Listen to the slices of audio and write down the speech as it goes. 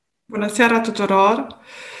Bună seara tuturor!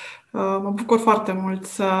 Mă bucur foarte mult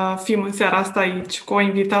să fim în seara asta aici cu o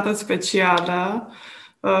invitată specială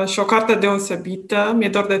și o carte deosebită. Mi-e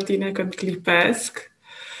dor de tine când clipesc.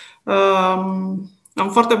 Am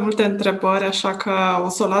foarte multe întrebări, așa că o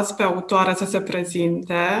să o las pe autoare să se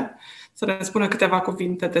prezinte, să ne spună câteva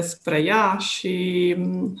cuvinte despre ea și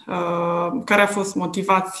care a fost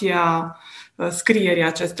motivația scrierii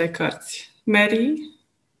acestei cărți. Mary?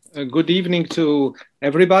 Good evening to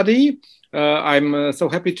everybody. I'm so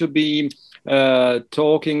happy to be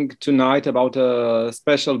talking tonight about a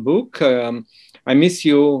special book. I miss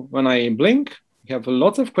you when I blink. We have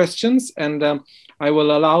lots of questions, and I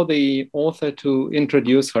will allow the author to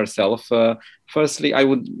introduce herself. Firstly, I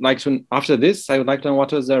would like to, after this, I would like to know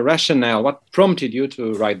what was the rationale, what prompted you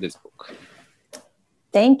to write this book?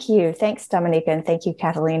 Thank you. Thanks, Dominika, and thank you,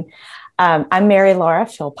 Kathleen. I'm Mary Laura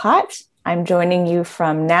Philpott. I'm joining you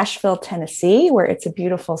from Nashville, Tennessee, where it's a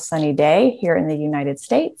beautiful sunny day here in the United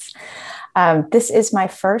States. This is my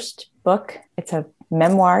first book. It's a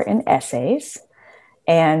memoir in essays.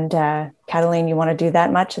 And Kathleen, you want to do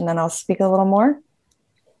that much? And then I'll speak a little more.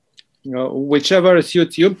 Whichever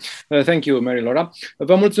suits you. Thank you, Mary Laura.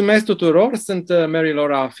 Vă mulțumesc tuturor. Sunt Mary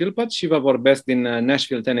Laura Philpott și vă vorbesc din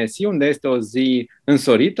Nashville, Tennessee, unde este o zi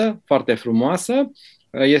însorită, foarte frumoasă.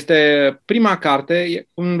 Este prima carte,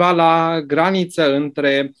 cumva la graniță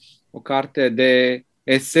între o carte de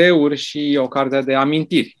eseuri și o carte de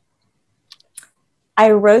amintiri. I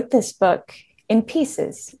wrote this book in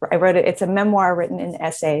pieces. I wrote it, it's a memoir written in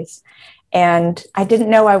essays, and I didn't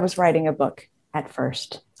know I was writing a book at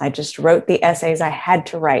first. I just wrote the essays I had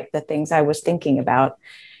to write, the things I was thinking about.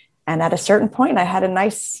 And at a certain point, I had a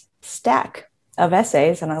nice stack of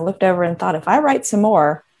essays, and I looked over and thought, if I write some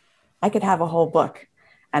more, I could have a whole book.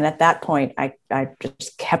 And at that point, I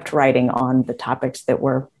just kept writing on the topics that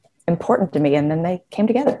were important to me, and then they came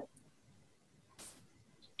together.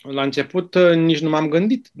 La început nici nu m-am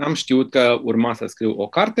gândit, n-am știut că urma să scriu o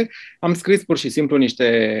carte. Am scris pur și simplu niște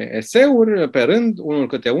eseuri pe rând, unul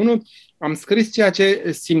câte unul. Am scris ceea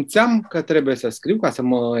ce simțeam că trebuie să scriu ca să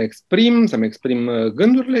mă exprim, să-mi exprim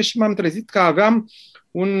gândurile și m-am trezit că aveam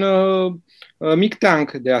un mic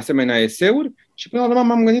tank de asemenea eseuri și până la urmă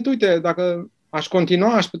m-am gândit, uite, dacă aș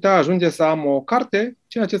continua, aș putea ajunge să am o carte,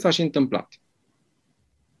 ceea ce s-a și întâmplat.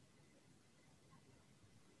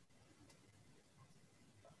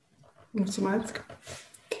 Mulțumesc.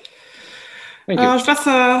 Aș vrea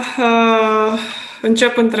să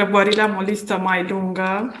încep întrebările, am o listă mai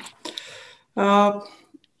lungă.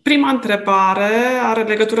 Prima întrebare are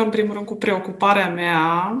legătură în primul rând cu preocuparea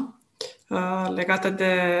mea legată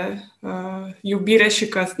de iubire și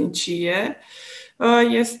căsnicie.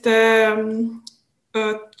 Este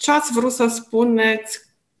ce ați vrut să spuneți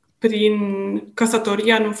prin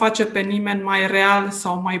căsătoria nu face pe nimeni mai real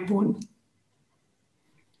sau mai bun?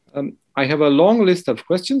 I have a long list of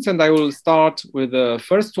questions, and I will start with the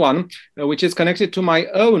first one, which is connected to my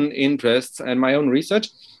own interests and my own research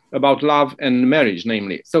about love and marriage,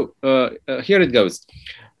 namely. So here it goes.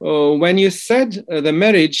 When you said the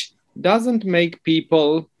marriage doesn't make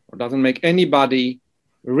people or doesn't make anybody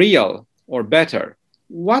real or better,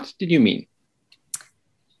 what did you mean?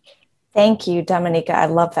 Thank you, Dominika. I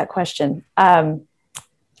love that question.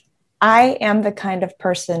 I am the kind of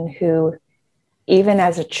person who, even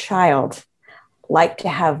as a child, liked to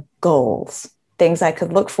have goals, things I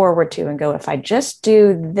could look forward to and go, if I just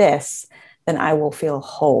do this, then I will feel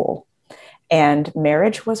whole. And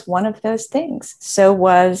marriage was one of those things. So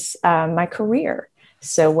was my career.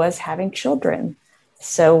 So was having children.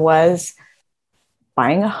 So was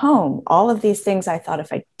buying a home. All of these things, I thought,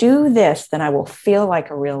 if I do this, then I will feel like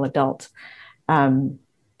a real adult.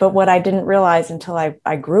 But what I didn't realize until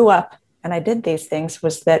I grew up and I did these things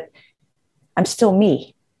was that I'm still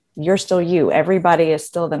me. You're still you. Everybody is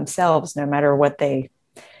still themselves, no matter what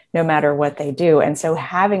they do. And so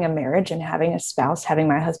having a marriage and having a spouse, having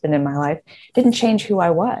my husband in my life, didn't change who I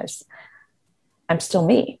was. I'm still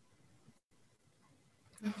me.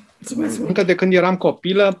 Încă de când eram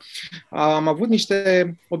copilă, am avut niște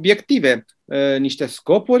obiective, niște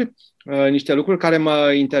scopuri, niște lucruri care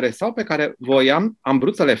mă interesau, pe care am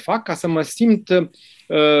vrut să le fac ca să mă simt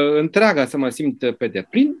întreagă, să mă simt pe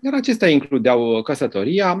deplin, iar acestea includeau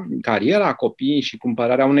căsătoria, cariera, copiii și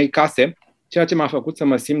cumpărarea unei case, ceea ce m-a făcut să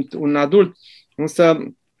mă simt un adult.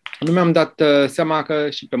 Însă nu mi-am dat seama că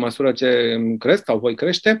și pe măsură ce cresc sau voi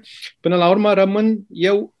crește, până la urmă rămân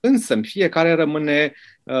eu însămi. Fiecare rămâne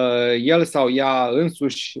el sau ea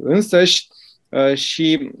însăși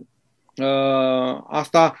și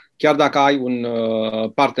asta chiar dacă ai un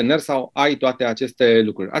partener sau ai toate aceste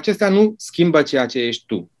lucruri. Acestea nu schimbă ceea ce ești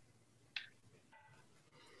tu.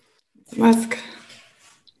 Mulțumesc!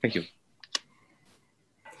 Thank you.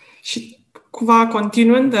 Și cumva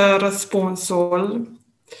continuând răspunsul,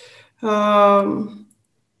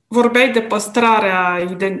 vorbeai de păstrarea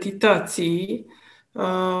identității.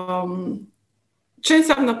 Ce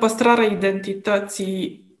înseamnă păstrarea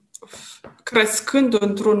identității crescând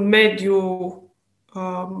într-un mediu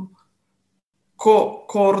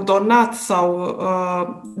coordonat sau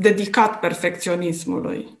dedicat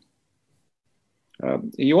perfecționismului?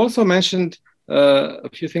 You also mentioned a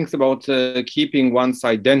few things about keeping one's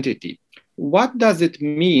identity. What does it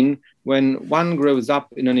mean when one grows up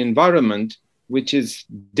in an environment which is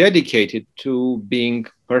dedicated to being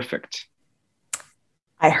perfect?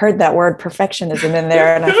 I heard that word perfectionism in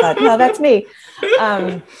there and I thought, no, that's me.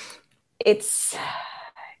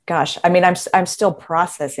 Gosh, I mean, I'm still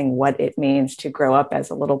processing what it means to grow up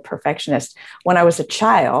as a little perfectionist. When I was a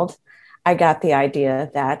child, I got the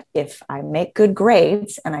idea that if I make good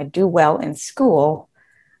grades and I do well in school,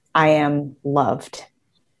 I am loved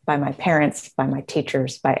by my parents, by my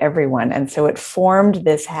teachers, by everyone. And so it formed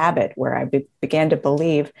this habit where I began to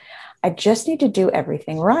believe I just need to do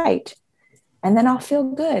everything right. And then I'll feel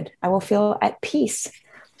good. I will feel at peace.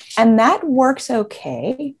 And that works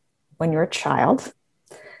okay when you're a child.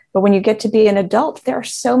 But when you get to be an adult, there are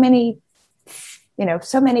so many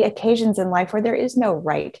occasions in life where there is no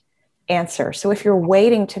right answer. So if you're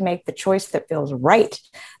waiting to make the choice that feels right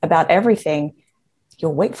about everything,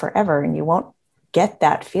 you'll wait forever and you won't get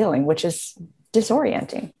that feeling, which is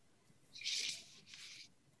disorienting.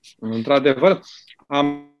 Într-adevăr,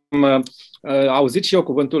 am auzit și eu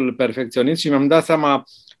cuvântul perfecționist și mi-am dat seama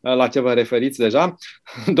la ce vă referiți deja.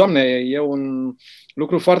 Doamne, e un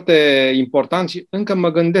lucru foarte important și încă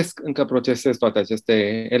mă gândesc, încă procesez toate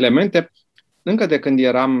aceste elemente. Încă de când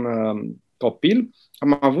eram copil,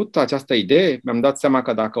 am avut această idee, mi-am dat seama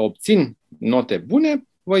că dacă obțin note bune,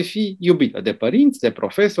 voi fi iubită de părinți, de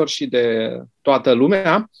profesori și de toată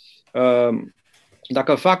lumea.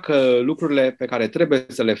 Dacă fac lucrurile pe care trebuie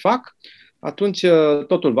să le fac, atunci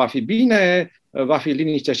totul va fi bine, va fi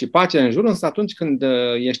liniște și pace în jur, însă atunci când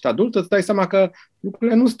ești adult îți dai seama că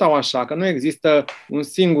lucrurile nu stau așa, că nu există un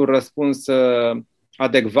singur răspuns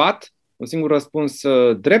adecvat, un singur răspuns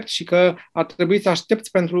drept și că ar trebui să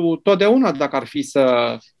aștepți pentru totdeauna dacă ar fi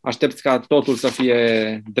să aștepți ca totul să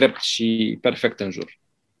fie drept și perfect în jur.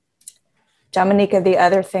 Dominica, the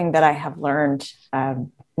other thing that I have learned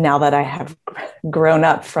now that I have grown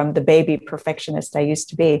up from the baby perfectionist I used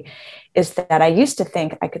to be is that I used to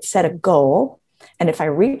think I could set a goal, and if I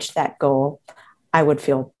reached that goal, I would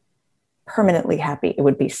feel permanently happy. It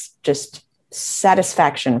would be just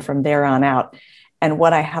satisfaction from there on out. And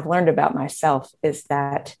what I have learned about myself is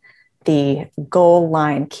that the goal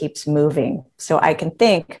line keeps moving. So I can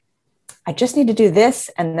think, I just need to do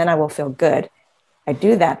this, and then I will feel good. I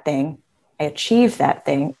do that thing, I achieve that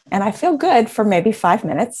thing, and I feel good for maybe 5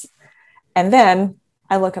 minutes. And then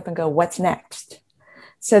I look up and go, what's next?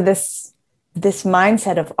 So this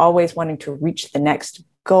mindset of always wanting to reach the next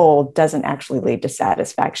goal doesn't actually lead to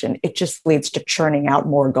satisfaction. It just leads to churning out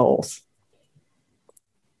more goals.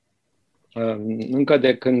 Încă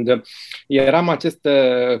de când eram acest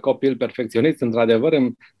copil perfecționist, într-adevăr,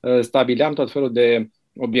 îmi stabileam tot felul de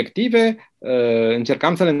obiective,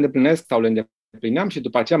 încercam să le îndeplinesc sau le îndeplineam și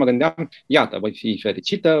după aceea mă gândeam, iată, voi fi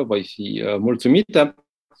fericită, voi fi mulțumită.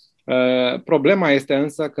 Problema este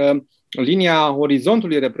însă că linia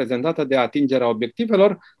orizontului reprezentată de atingerea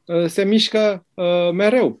obiectivelor se mișcă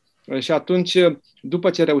mereu. Și atunci, după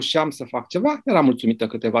ce reușeam să fac ceva, eram mulțumită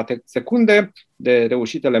câteva secunde de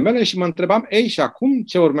reușitele mele și mă întrebam, ei, și acum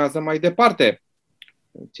ce urmează mai departe?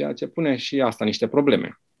 Ceea ce pune și asta niște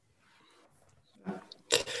probleme.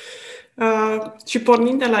 Și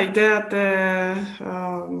pornind de la ideea de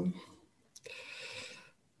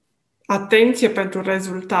atenție pentru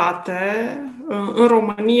rezultate, în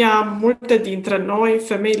România, multe dintre noi,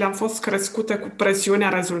 femeile, am fost crescute cu presiunea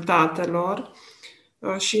rezultatelor.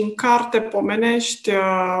 Și în carte pomenești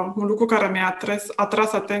un lucru care mi-a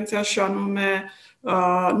atras atenția și anume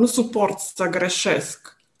nu suport să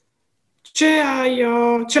greșesc.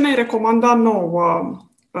 Ce ne-ai recomanda nouă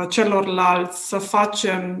celorlalți să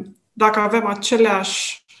facem dacă avem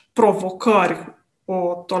aceleași provocări,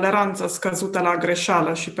 o toleranță scăzută la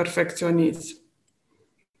greșeală și perfecționism?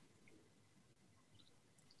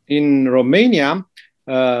 In Romania,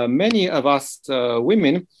 many of us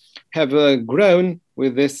women have grown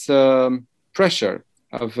with this pressure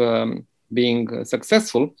of being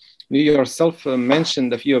successful. You yourself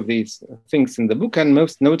mentioned a few of these things in the book, and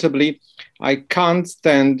most notably, I can't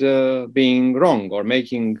stand being wrong or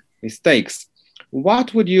making mistakes.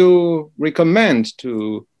 What would you recommend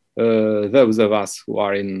to those of us who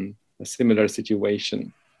are in a similar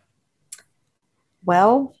situation?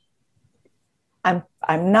 Well,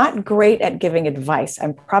 I'm not great at giving advice.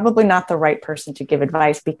 I'm probably not the right person to give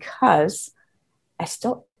advice because I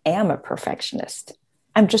still am a perfectionist.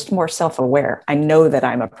 I'm just more self-aware. I know that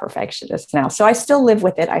I'm a perfectionist now. So I still live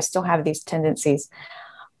with it. I still have these tendencies.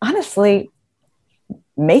 Honestly,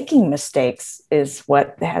 making mistakes is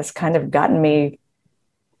what has kind of gotten me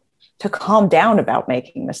to calm down about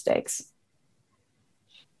making mistakes.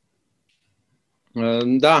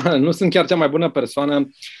 Da, nu sunt chiar cea mai bună persoană,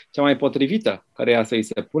 cea mai potrivită căreia să îi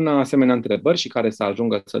se pună asemenea întrebări și care să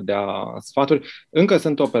ajungă să dea sfaturi. Încă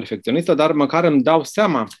sunt o perfecționistă, dar măcar îmi dau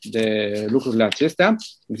seama de lucrurile acestea.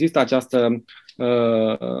 Există această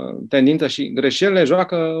tendință și greșelile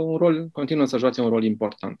joacă un rol, continuă să joace un rol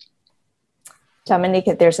important.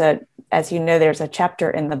 Dominique, as you know, there's a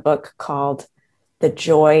chapter in the book called The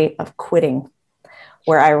Joy of Quitting,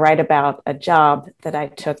 where I write about a job that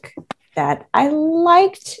I took that I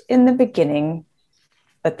liked in the beginning,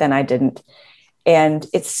 but then I didn't. And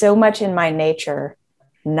it's so much in my nature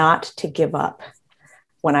not to give up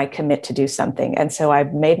when I commit to do something. And so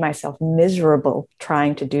I've made myself miserable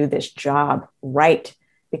trying to do this job right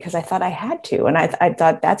because I thought I had to. And I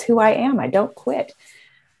thought that's who I am. I don't quit.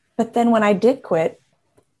 But then when I did quit,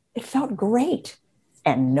 it felt great.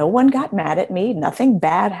 And no one got mad at me. Nothing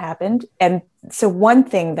bad happened. And so one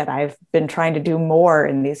thing that I've been trying to do more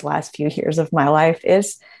in these last few years of my life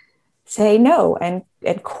is say no and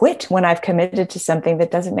quit when I've committed to something that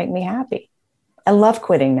doesn't make me happy. I love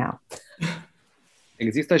quitting now.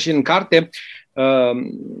 Există și în carte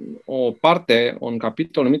o parte, un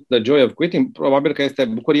capitol numit The Joy of Quitting, probabil că este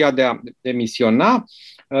bucuria de a demisiona.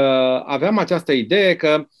 Aveam această idee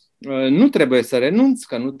că nu trebuie să renunț,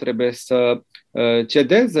 că nu trebuie să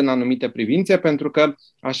cedez în anumite privințe pentru că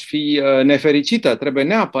aș fi nefericită. Trebuie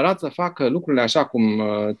neapărat să fac lucrurile așa cum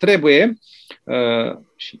trebuie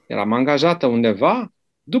și eram angajată undeva.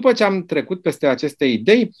 După ce am trecut peste aceste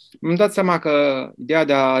idei, mi-am dat seama că ideea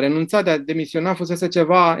de a renunța, de a demisiona fusese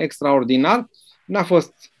ceva extraordinar. N-a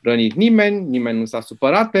fost rănit nimeni nu s-a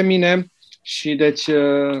supărat pe mine și deci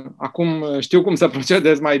acum știu cum să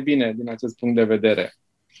procedez mai bine din acest punct de vedere.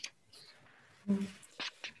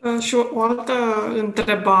 Și o altă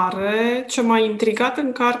întrebare, ce m-a intrigat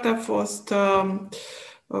în carte a fost,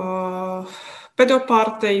 pe de o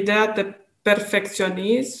parte, ideea de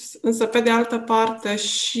perfecționism, însă pe de altă parte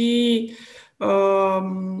și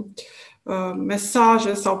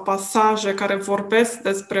mesaje sau pasaje care vorbesc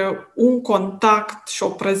despre un contact și o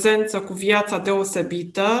prezență cu viața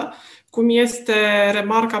deosebită, cum este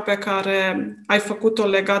remarca pe care ai făcut-o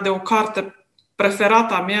legat de o carte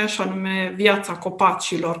preferata mea, și anume Viața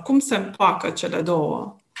copacilor. Cum se împacă cele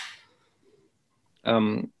două?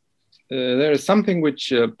 There is something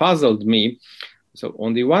which puzzled me. So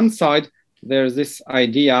on the one side, there's this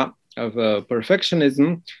idea of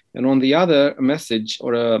perfectionism, and on the other, a message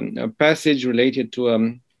or a passage related to a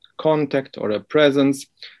contact or a presence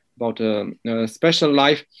about a special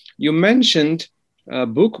life. You mentioned a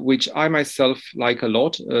book which I myself like a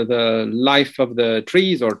lot, The Life of the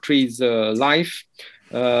Trees or Trees Life,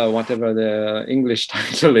 whatever the English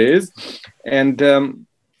title is. And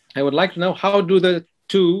I would like to know, how do the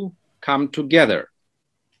two come together?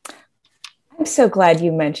 I'm so glad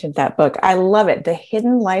you mentioned that book. I love it. The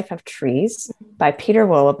Hidden Life of Trees by Peter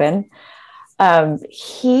Wohlleben.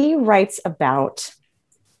 He writes about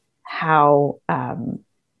how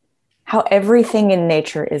everything in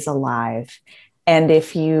nature is alive. And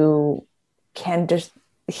if you can just,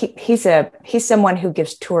 he's someone who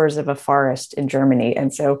gives tours of a forest in Germany.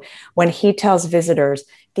 And so when he tells visitors,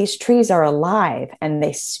 these trees are alive and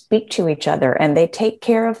they speak to each other and they take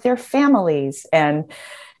care of their families. And,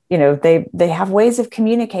 you know, they have ways of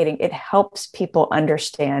communicating. It helps people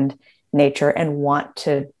understand nature and want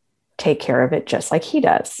to take care of it just like he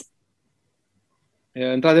does.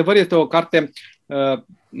 Într-adevăr, este o carte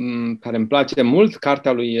care îmi place mult,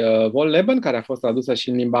 cartea lui Wohlleben, care a fost tradusă și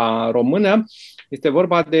în limba română. Este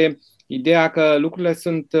vorba de ideea că lucrurile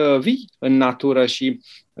sunt vii în natură și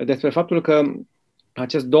despre faptul că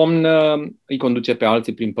acest domn îi conduce pe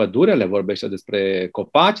alții prin pădure, le vorbește despre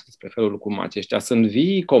copaci, despre felul cum aceștia sunt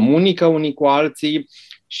vii, comunică unii cu alții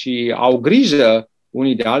și au grijă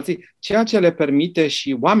unii de alții, ceea ce le permite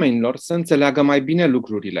și oamenilor să înțeleagă mai bine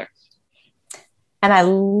lucrurile. And I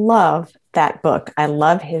love that book. I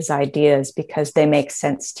love his ideas because they make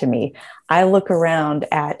sense to me. I look around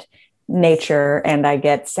at nature and I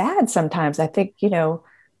get sad sometimes. I think, you know,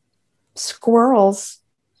 squirrels,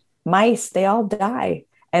 mice, they all die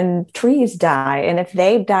and trees die. And if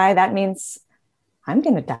they die, that means I'm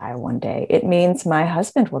going to die one day. It means my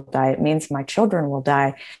husband will die. It means my children will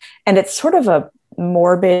die. And it's sort of a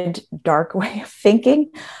morbid, dark way of thinking,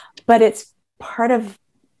 but it's part of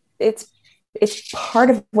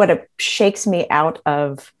what it shakes me out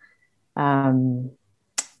of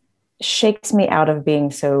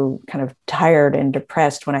being so kind of tired and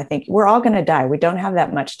depressed when I think we're all going to die. We don't have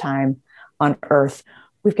that much time on earth.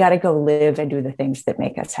 We've got to go live and do the things that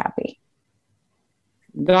make us happy.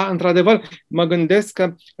 Da, într-adevăr, mă gândesc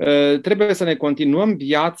că trebuie să ne continuăm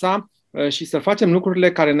viața și să facem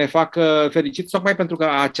lucrurile care ne fac fericiți, tocmai pentru că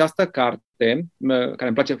această carte, care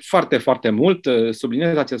îmi place foarte, foarte mult,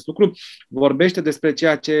 subliniez acest lucru, vorbește despre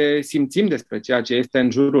ceea ce simțim, despre ceea ce este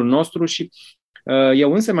în jurul nostru și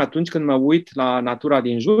eu însă atunci când mă uit la natura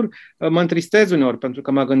din jur, mă întristez uneori pentru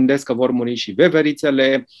că mă gândesc că vor muri și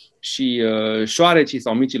veverițele și șoarecii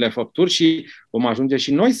sau micile făpturi și vom ajunge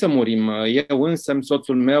și noi să murim. Eu însă,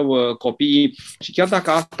 soțul meu, copiii și chiar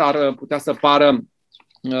dacă asta ar putea să pară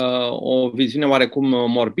o viziune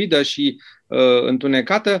oarecum morbidă și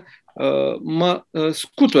întunecată, mă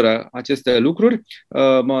scutură aceste lucruri,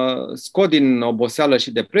 mă scot din oboseală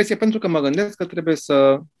și depresie pentru că mă gândesc că trebuie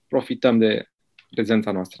să profităm de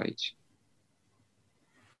prezența noastră aici.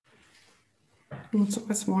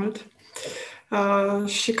 Mulțumesc mult!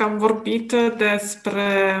 Și că am vorbit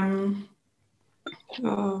despre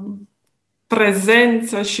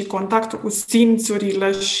prezență și contactul cu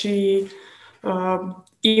simțurile și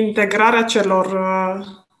integrarea celor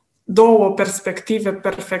două perspective,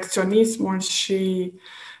 perfecționismul și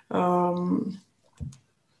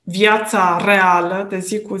viața reală de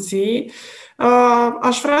zi cu zi,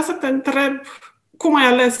 aș vrea să te întreb cum ai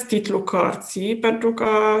ales titlul cărții, pentru că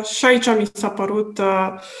și aici mi s-a părut,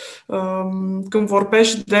 când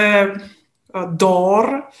vorbești de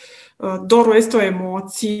dor, dorul este o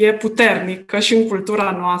emoție puternică și în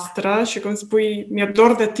cultura noastră și când spui mi-e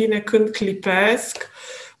dor de tine când clipesc,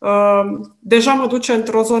 deja mă duce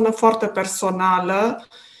într-o zonă foarte personală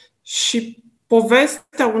și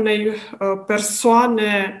povestea unei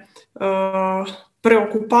persoane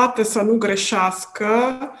preocupate să nu greșească,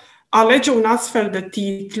 alege un astfel de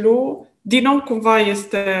titlu, din nou cumva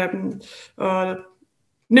este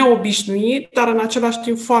neobișnuit, dar în același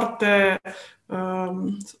timp foarte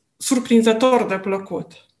surprinzător de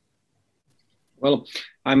plăcut. Well,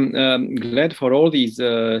 I'm glad for all these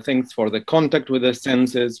things, for the contact with the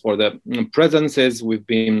senses, for the presences we've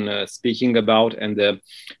been speaking about, and the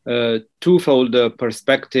twofold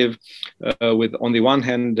perspective with, on the one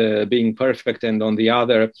hand, being perfect, and on the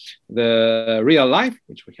other, the real life,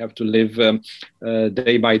 which we have to live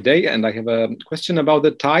day by day. And I have a question about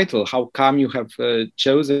the title. How come you have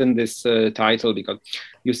chosen this title? Because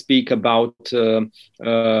you speak about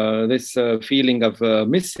this feeling of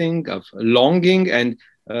missing, of longing, and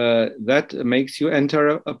that makes you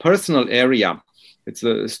enter a personal area. It's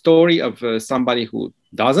a story of somebody who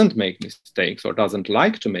doesn't make mistakes or doesn't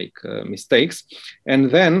like to make mistakes.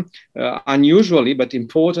 And then, unusually, but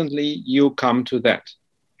importantly, you come to that.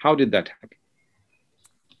 How did that happen?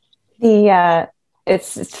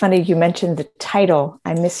 It's funny you mentioned the title,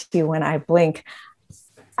 I Miss You When I Blink.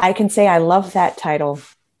 I can say I love that title,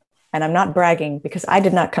 and I'm not bragging because I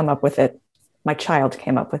did not come up with it. My child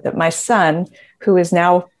came up with it. My son, who is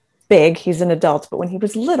now big, he's an adult, but when he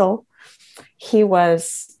was little, he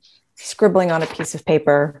was scribbling on a piece of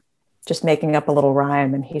paper, just making up a little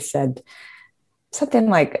rhyme. And he said something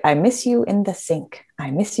like, I miss you in the sink.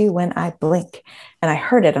 I miss you when I blink. And I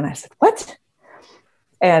heard it and I said, what?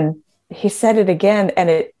 And he said it again. And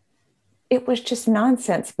it was just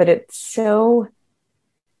nonsense, but it so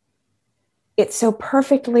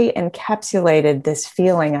perfectly encapsulated this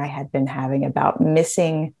feeling I had been having about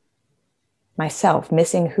missing myself,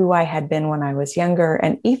 missing who I had been when I was younger,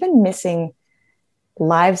 and even missing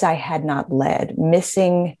lives I had not led,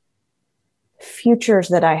 missing futures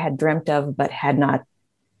that I had dreamt of but had not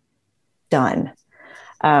done.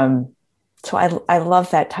 So I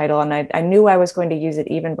love that title, and I knew I was going to use it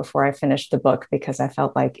even before I finished the book because I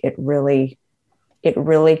felt like it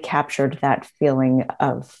really captured that feeling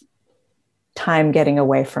of time getting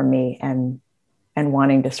away from me and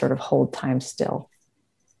wanting to sort of hold time still.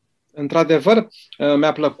 Într-adevăr,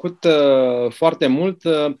 mi-a plăcut foarte mult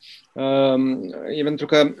pentru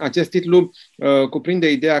că acest titlu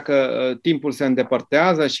cuprinde ideea că timpul se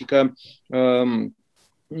îndepărtează și că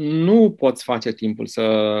nu poți face timpul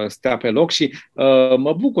să stea pe loc și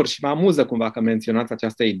mă bucur și mă amuză cumva că menționați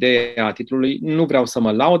această idee a titlului. Nu vreau să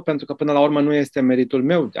mă laud pentru că până la urmă nu este meritul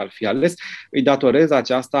meu de a-l fi ales. Îi datorez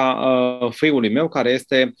aceasta fiului meu care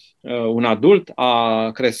este un adult,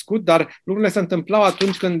 a crescut, dar lucrurile se întâmplau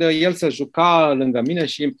atunci când el se juca lângă mine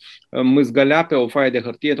și mâzgălea pe o foaie de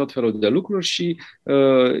hârtie tot felul de lucruri și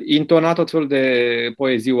intona tot felul de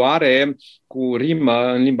poezioare cu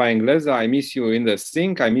rimă în limba engleză. I miss you in the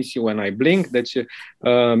sink, I miss you when I blink. Deci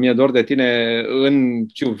mi-e dor de tine în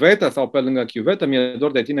chiuvetă sau pe lângă chiuvetă, mi-e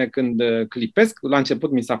dor de tine când clipesc. La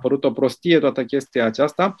început mi s-a părut o prostie toată chestia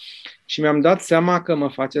aceasta și mi-am dat seama că mă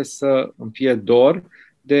face să îmi fie dor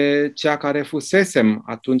de cea care fusesem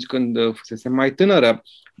atunci când fusesem mai tânără,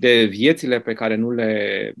 de viețile pe care nu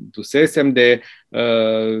le dusesem, de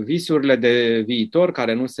visurile de viitor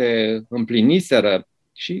care nu se împliniseră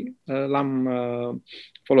și l-am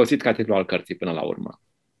folosit ca titlu al cărții până la urmă.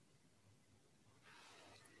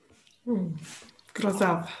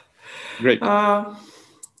 Grozav. Great.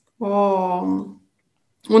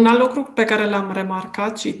 Un alt lucru pe care l-am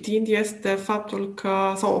remarcat citind este faptul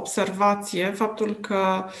că, sau observație, faptul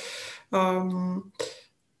că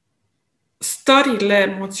stările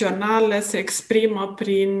emoționale se exprimă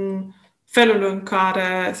prin felul în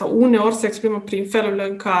care, sau uneori se exprimă prin felul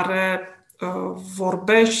în care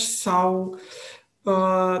vorbești sau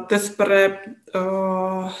despre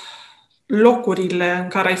locurile în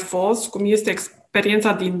care ai fost, cum este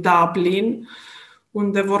experiența din Dublin,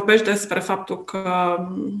 unde vorbești despre faptul că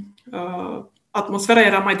atmosfera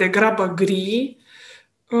era mai degrabă gri.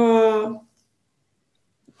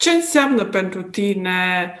 Ce înseamnă pentru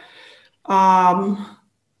tine a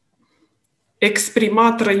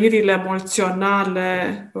exprima trăirile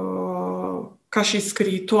emoționale ca și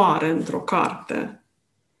scriitoare într-o carte?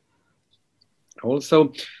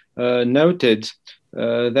 Also noted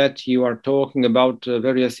that you are talking about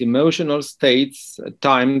various emotional states. At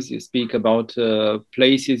times you speak about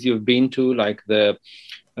places you've been to, like the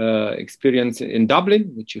experience in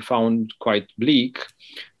Dublin, which you found quite bleak.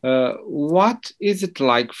 What is it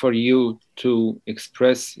like for you to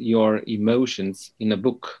express your emotions in a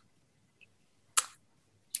book?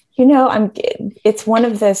 You know, it's one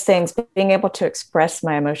of those things, being able to express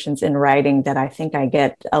my emotions in writing, that I think I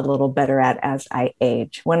get a little better at as I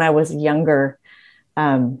age. When I was younger,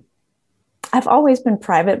 I've always been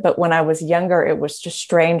private, but when I was younger, it was just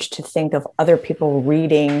strange to think of other people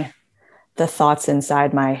reading the thoughts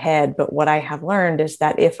inside my head. But what I have learned is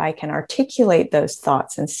that if I can articulate those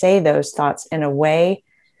thoughts and say those thoughts in a way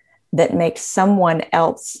that makes someone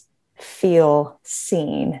else feel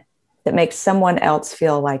seen, that makes someone else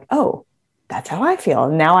feel like, oh, that's how I feel.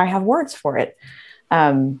 Now I have words for it.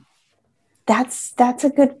 That's a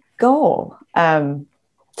good goal.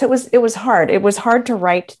 So it was hard. It was hard to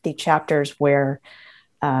write the chapters where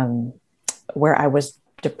I was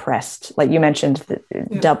depressed. Like you mentioned,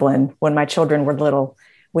 Dublin. When my children were little,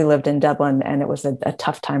 we lived in Dublin, and it was a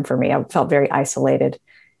tough time for me. I felt very isolated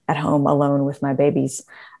at home, alone with my babies.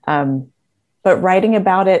 But writing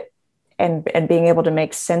about it and being able to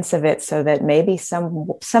make sense of it, so that maybe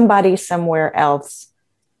somebody somewhere else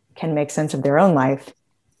can make sense of their own life,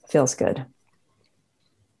 feels good.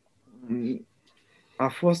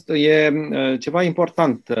 E ceva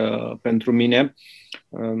important pentru mine.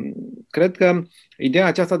 Cred că ideea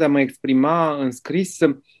aceasta de a mă exprima în scris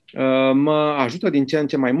mă ajută din ce în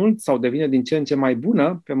ce mai mult sau devine din ce în ce mai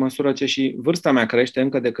bună pe măsură ce și vârsta mea crește.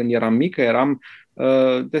 Încă de când eram mică eram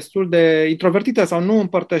destul de introvertită sau nu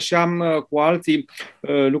împărtășeam cu alții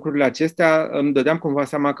lucrurile acestea. Îmi dădeam cumva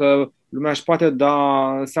seama că lumea își poate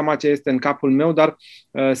da seama ce este în capul meu, dar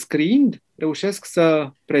scriind reușesc să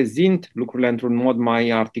prezint lucrurile într-un mod mai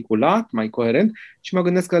articulat, mai coerent și mă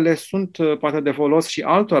gândesc că le sunt poate de folos și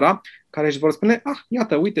altora care își vor spune,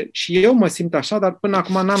 iată, uite, și eu mă simt așa, dar până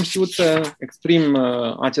acum n-am știut să exprim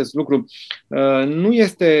acest lucru. Nu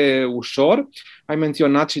este ușor. Ai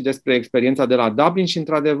menționat și despre experiența de la Dublin și,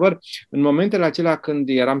 într-adevăr, în momentele acelea când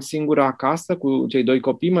eram singură acasă cu cei 2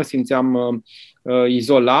 copii, mă simțeam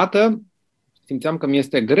izolată, simțeam că mi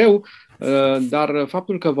este greu, dar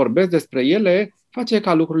faptul că vorbesc despre ele face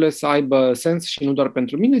ca lucrurile să aibă sens și nu doar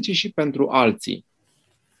pentru mine, ci și pentru alții.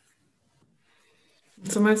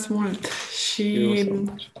 Mulțumesc mult! Și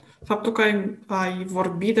faptul că ai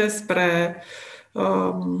vorbit despre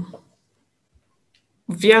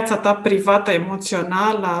viața ta privată,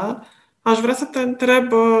 emoțională, aș vrea să te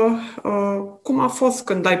întreb cum a fost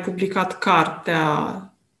când ai publicat cartea?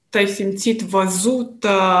 Te-ai simțit văzută?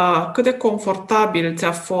 Cât de confortabil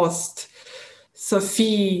ți-a fost să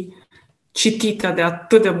fii citită de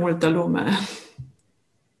atât de multă lume?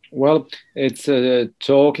 Well, it's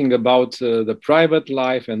talking about the private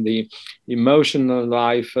life and the emotional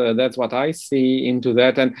life. That's what I see into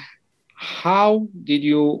that. And how did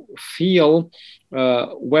you feel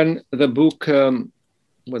when the book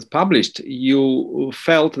was published? You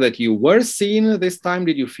felt that you were seen this time?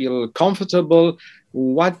 Did you feel comfortable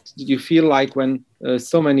what did you feel like when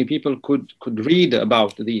so many people could read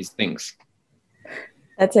about these things?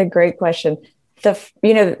 That's a great question.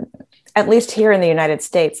 At least here in the United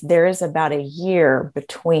States, there is about a year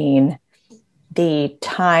between the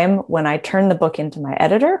time when I turn the book into my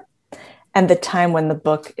editor and the time when the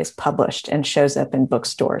book is published and shows up in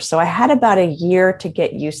bookstores. So I had about a year to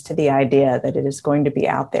get used to the idea that it is going to be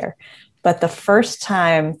out there. But the first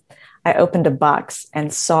time I opened a box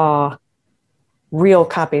and saw real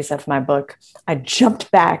copies of my book, I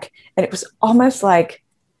jumped back, and it was almost like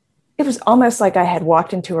I had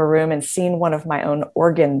walked into a room and seen one of my own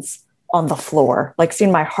organs on the floor, like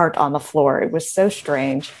seen my heart on the floor. It was so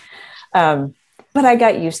strange. But I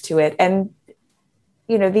got used to it. And,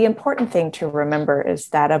 the important thing to remember is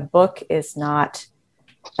that a book is not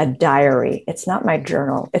a diary. It's not my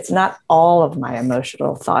journal. It's not all of my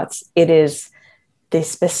emotional thoughts. It is the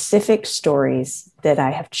specific stories that I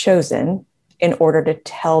have chosen in order to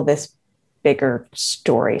tell this bigger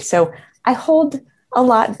story. So I hold a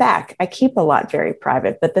lot back. I keep a lot very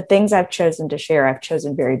private, but the things I've chosen to share, I've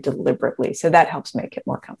chosen very deliberately. So that helps make it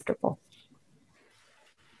more comfortable.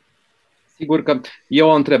 Sigur că e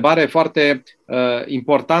o întrebare foarte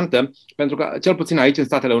importantă, pentru că, cel puțin aici în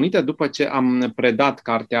Statele Unite, după ce am predat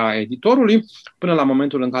cartea editorului, până la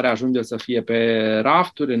momentul în care ajunge să fie pe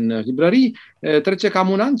rafturi, în librării, trece cam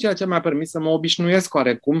un an, ceea ce mi-a permis să mă obișnuiesc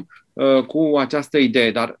oarecum cu această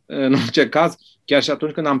idee. Dar, în orice caz, chiar și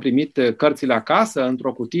atunci când am primit cărțile acasă,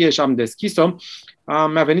 într-o cutie și am deschis-o,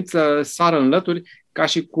 mi-a venit să sară în lături, ca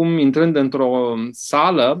și cum, intrând într-o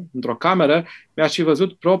sală, într-o cameră, mi-aș fi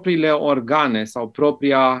văzut propriile organe sau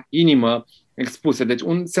propria inimă expuse. Deci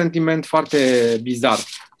un sentiment foarte bizar.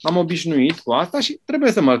 M-am obișnuit cu asta și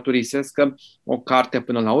trebuie să mărturisesc că o carte,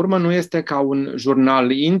 până la urmă, nu este ca un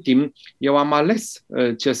jurnal intim. Eu am ales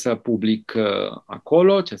ce să public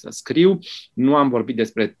acolo, ce să scriu. Nu am vorbit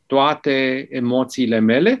despre toate emoțiile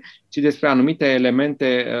mele, ci despre anumite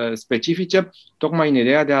elemente specifice, tocmai în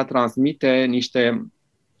ideea de a transmite niște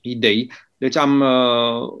idei. Deci am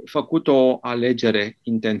făcut o alegere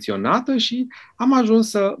intenționată și am ajuns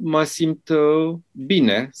să mă simt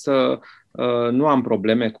bine, să nu am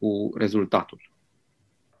probleme cu rezultatul.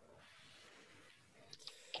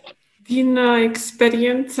 Din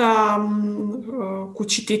experiența cu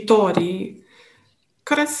cititorii,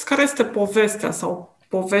 care este povestea sau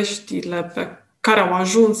poveștile pe care au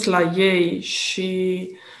ajuns la ei și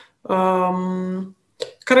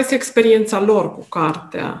care este experiența lor cu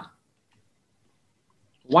cartea?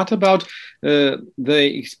 What about the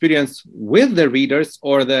experience with the readers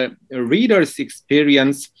or the readers'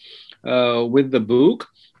 experience with the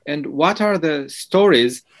book? And what are the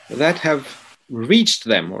stories that have reached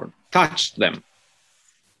them or touched them?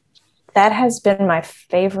 That has been my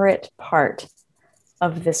favorite part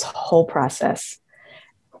of this whole process.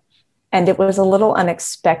 And it was a little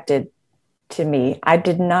unexpected to me. I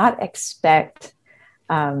did not expect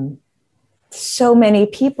so many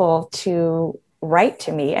people to write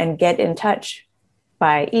to me and get in touch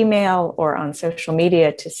by email or on social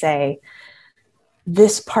media to say,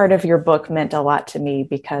 this part of your book meant a lot to me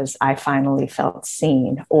because I finally felt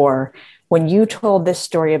seen. Or when you told this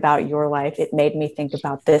story about your life, it made me think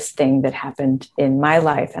about this thing that happened in my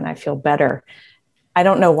life and I feel better. I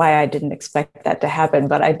don't know why I didn't expect that to happen,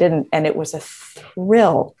 but I didn't. And it was a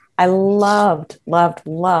thrill. I loved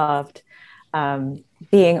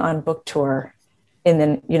being on book tour in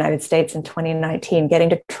the United States in 2019, getting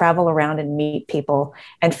to travel around and meet people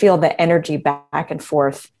and feel the energy back and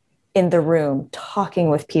forth in the room, talking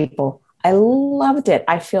with people. I loved it.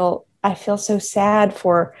 I feel so sad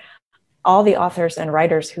for all the authors and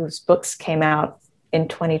writers whose books came out in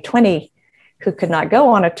 2020 who could not go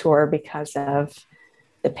on a tour because of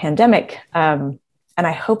the pandemic. And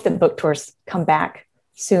I hope that book tours come back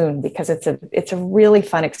soon because it's a really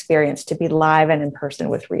fun experience to be live and in person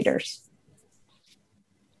with readers.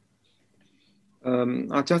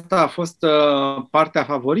 Aceasta a fost partea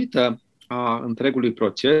favorită a întregului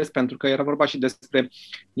proces, pentru că era vorba și despre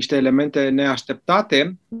niște elemente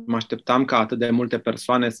neașteptate. Mă așteptam ca atât de multe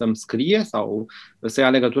persoane să-mi scrie sau să ia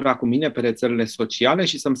legătura cu mine pe rețelele sociale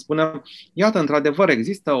și să-mi spună, iată, într-adevăr,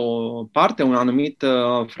 există o parte, un anumit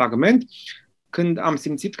fragment, când am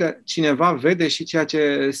simțit că cineva vede și ceea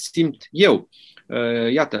ce simt eu.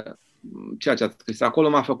 Iată, ceea ce ați scris acolo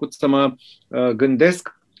m-a făcut să mă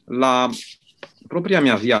gândesc la propria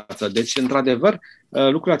mea viață. Deci, într-adevăr,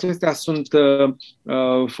 lucrurile acestea sunt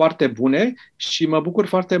foarte bune și mă bucur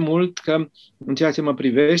foarte mult că, în ceea ce mă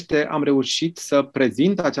privește, am reușit să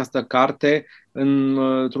prezint această carte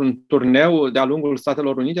într-un turneu de-a lungul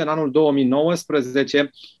Statelor Unite în anul 2019,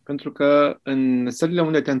 pentru că în sălile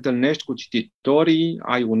unde te întâlnești cu cititorii,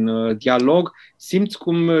 ai un dialog, simți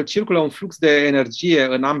cum circulă un flux de energie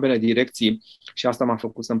în ambele direcții și asta m-a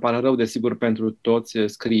făcut să-mi pară rău, desigur, pentru toți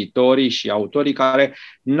scriitorii și autorii care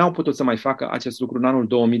n-au putut să mai facă acest lucru în anul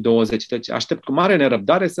 2020. Deci aștept cu mare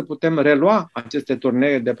nerăbdare să putem relua aceste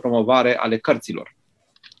turnee de promovare ale cărților.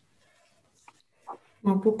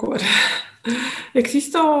 Mă bucur.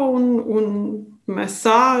 Există un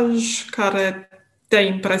mesaj care te-a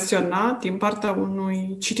impresionat din partea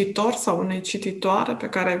unui cititor sau unei cititoare pe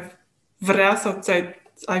care vrea sau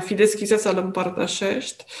ai fi deschisă să-l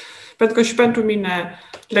împărtășești? Pentru că și pentru mine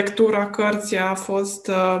lectura cărții a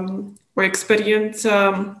fost o experiență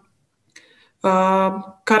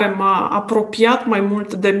care m-a apropiat mai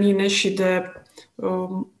mult de mine și de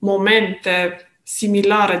momente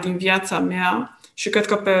similare din viața mea și cred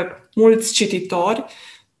că pe mulți cititori,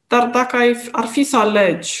 dar dacă ar fi să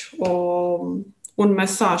alegi un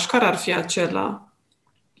mesaj, care ar fi acela?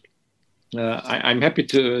 I'm happy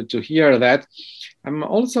to hear that. I'm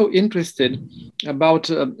also interested about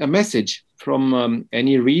a message from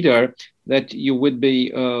any reader that you would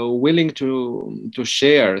be willing to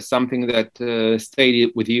share, something that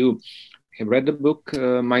stayed with you. I read the book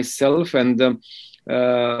myself, and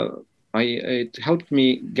it helped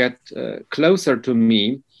me get closer to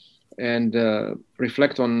me and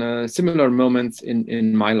reflect on similar moments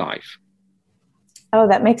in my life. Oh,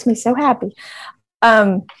 that makes me so happy.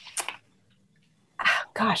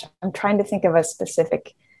 Gosh, I'm trying to think of a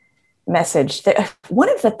specific message. One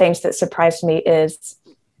of the things that surprised me is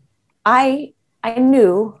I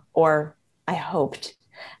knew, or I hoped,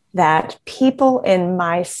 that people in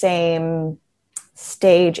my same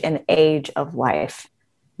stage and age of life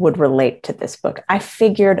would relate to this book. I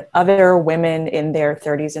figured other women in their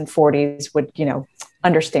 30s and 40s would,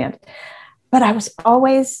 understand. But I was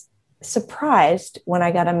always surprised when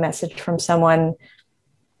I got a message from someone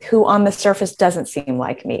who on the surface doesn't seem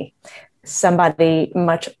like me, somebody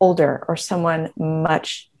much older or someone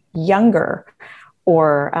much younger.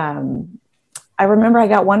 Or I remember I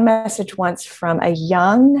got one message once from a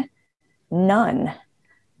young nun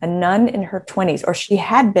in her 20s, or she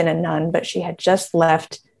had been a nun, but she had just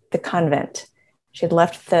left the convent. She had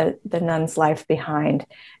left the nun's life behind.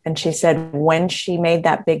 And she said when she made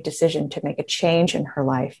that big decision to make a change in her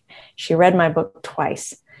life, she read my book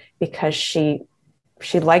twice because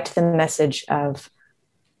she liked the message of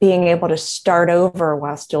being able to start over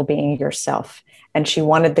while still being yourself. And she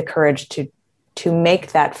wanted the courage to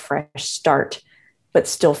make that fresh start, but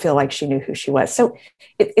still feel like she knew who she was. So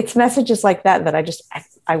it's messages like that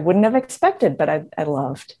I wouldn't have expected, but I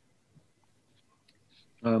loved.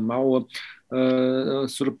 M-au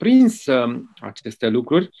surprins aceste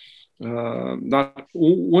lucruri, dar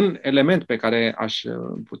un element pe care aș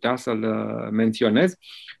putea să-l menționez,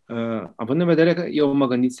 având în vedere că eu mă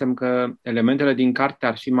gândisem că elementele din carte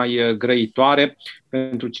ar fi mai grăitoare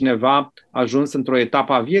pentru cineva ajuns într-o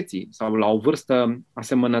etapă a vieții sau la o vârstă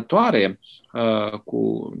asemănătoare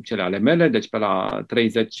cu cele ale mele, deci pe la 30-40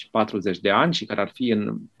 de ani și care ar fi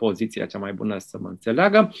în poziția cea mai bună să mă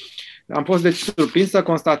înțeleagă. Am fost deci surprinsă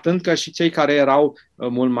constatând că și cei care erau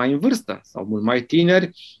mult mai în vârstă sau mult mai tineri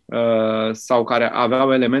sau care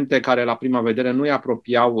aveau elemente care la prima vedere nu îi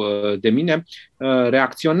apropiau de mine,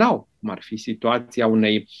 reacționau, cum ar fi situația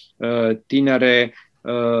unei tinere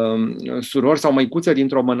surori sau măicuțe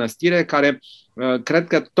dintr-o mănăstire care cred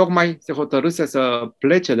că tocmai se hotărâse să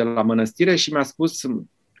plece de la mănăstire și mi-a spus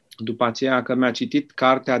după aceea că mi-a citit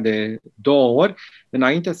cartea de 2 ori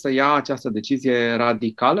înainte să ia această decizie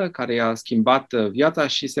radicală care i-a schimbat viața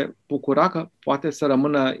și se bucura că poate să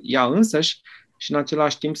rămână ea însăși și în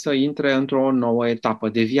același timp să intre într-o nouă etapă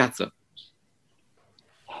de viață.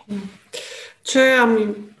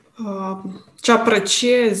 Ce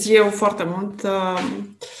apreciez eu foarte mult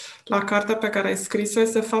la cartea pe care ai scris-o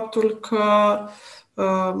este faptul că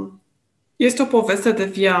este o poveste de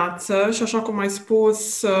viață și, așa cum ai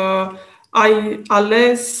spus, ai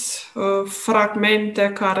ales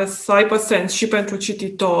fragmente care să aibă sens și pentru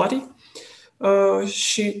cititori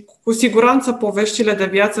și cu siguranță poveștile de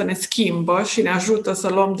viață ne schimbă și ne ajută să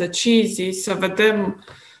luăm decizii,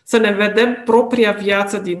 să ne vedem propria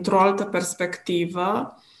viață dintr-o altă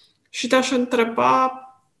perspectivă. Și te-aș întreba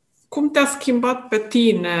cum te-a schimbat pe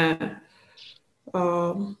tine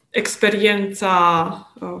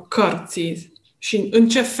experiența cărții și în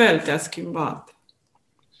ce fel te-a schimbat?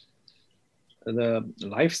 The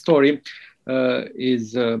life story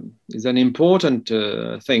is an important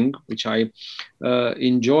thing which I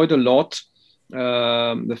enjoyed a lot.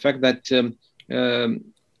 The fact that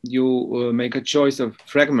you make a choice of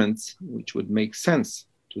fragments which would make sense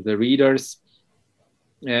to the readers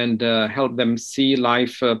and help them see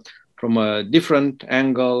life from a different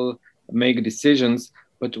angle, make decisions.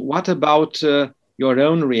 But what about your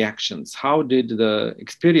own reactions? How did the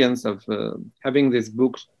experience of having this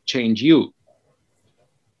book change you?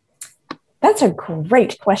 That's a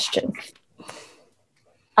great question.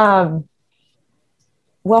 Well,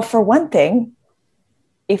 for one thing,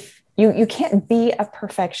 if you can't be a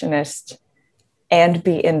perfectionist and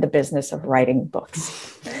be in the business of writing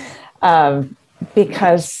books.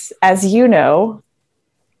 Because as you know,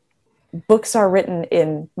 books are written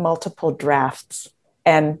in multiple drafts.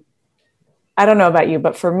 And I don't know about you,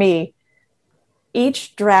 but for me,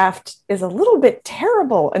 each draft is a little bit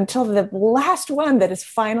terrible until the last one that is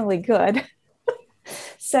finally good.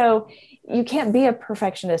 So you can't be a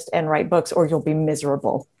perfectionist and write books, or you'll be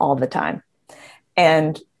miserable all the time.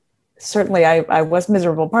 And certainly I was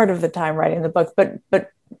miserable part of the time writing the book,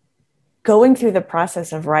 but going through the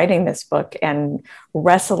process of writing this book and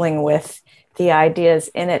wrestling with the ideas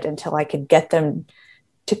in it until I could get them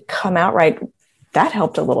to come out right, that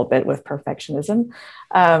helped a little bit with perfectionism.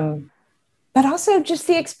 But also just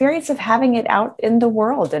the experience of having it out in the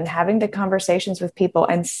world and having the conversations with people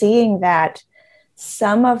and seeing that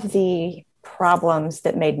some of the problems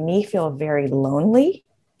that made me feel very lonely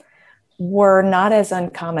were not as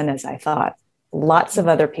uncommon as I thought. Lots of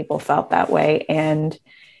other people felt that way. And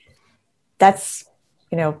that's,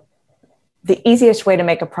 the easiest way to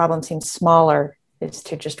make a problem seem smaller is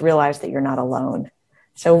to just realize that you're not alone.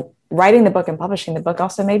 So writing the book and publishing the book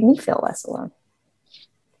also made me feel less alone.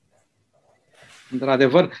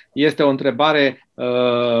 Într-adevăr, este o întrebare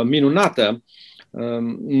minunată.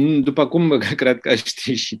 După cum cred că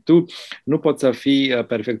știi și tu, nu poți să fii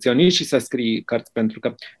perfecționist și să scrii cărți, pentru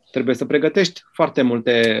că trebuie să pregătești foarte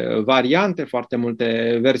multe variante, foarte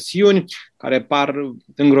multe versiuni care par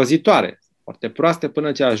îngrozitoare, foarte proaste,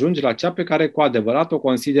 până ce ajungi la cea pe care cu adevărat o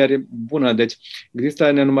consideri bună. Deci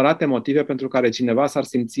există nenumărate motive pentru care cineva s-ar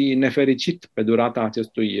simți nefericit pe durata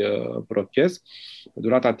acestui proces, pe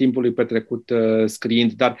durata timpului petrecut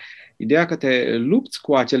scriind, dar ideea că te lupți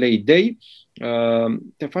cu acele idei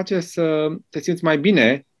te face să te simți mai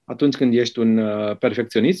bine atunci când ești un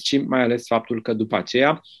perfecționist și mai ales faptul că după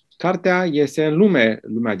aceea cartea iese în lume,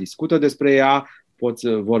 lumea discută despre ea, poți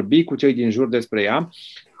vorbi cu cei din jur despre ea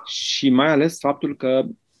și mai ales faptul că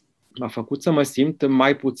m-a făcut să mă simt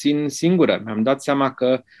mai puțin singură. Mi-am dat seama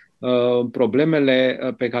că problemele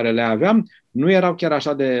pe care le aveam nu erau chiar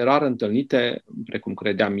așa de rar întâlnite precum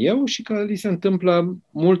credeam eu și că li se întâmplă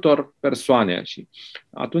multor persoane. Și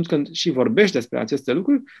atunci când și vorbești despre aceste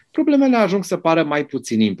lucruri, problemele ajung să pară mai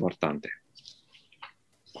puțin importante.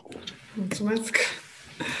 Mulțumesc!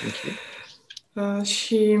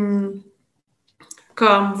 Și că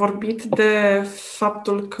am vorbit de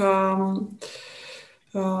faptul că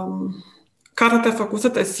cartea te-a făcut să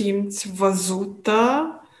te simți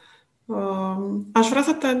văzută. Aș vrea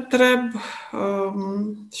să te întreb,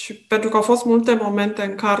 și pentru că au fost multe momente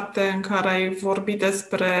în carte în care ai vorbit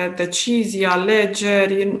despre decizii,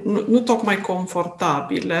 alegeri, nu tocmai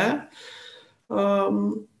confortabile.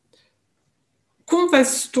 Cum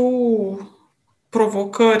vezi tu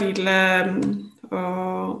provocările,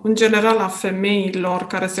 în general, a femeilor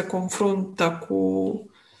care se confruntă cu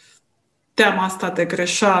teama asta de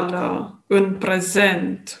greșeală în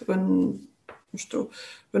prezent, în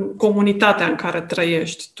comunitatea în care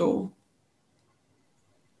trăiești tu?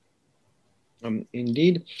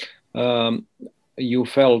 Indeed, you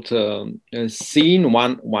felt seen.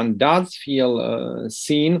 One does feel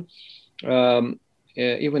seen,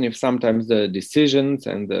 even if sometimes the decisions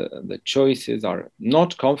and the choices are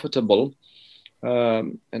not comfortable.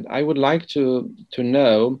 And I would like to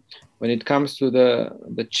know, when it comes to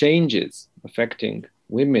the changes affecting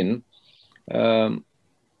women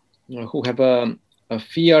who have a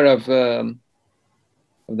fear of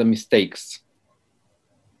the mistakes.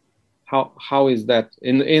 How is that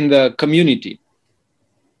in the community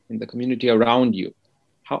around you?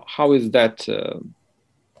 How is that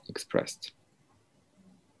expressed?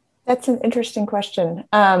 That's an interesting question.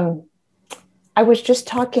 I was just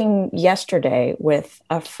talking yesterday with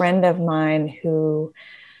a friend of mine who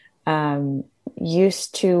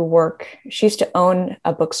used to own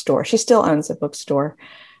a bookstore. She still owns a bookstore.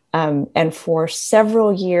 And for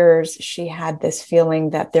several years, she had this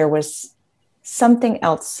feeling that there was something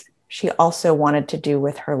else she also wanted to do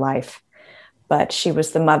with her life. But she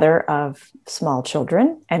was the mother of small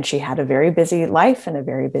children, and she had a very busy life and a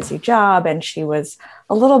very busy job. And she was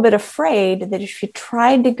a little bit afraid that if she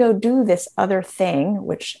tried to go do this other thing,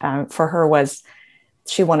 which for her was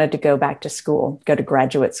she wanted to go back to school, go to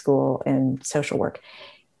graduate school in social work.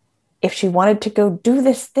 If she wanted to go do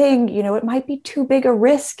this thing, it might be too big a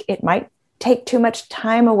risk. It might take too much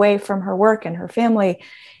time away from her work and her family.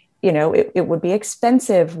 It would be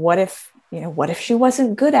expensive. What if she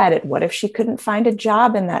wasn't good at it? What if she couldn't find a job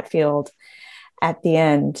in that field at the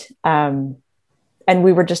end? And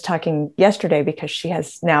we were just talking yesterday because she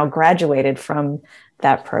has now graduated from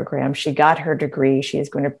that program. She got her degree. She is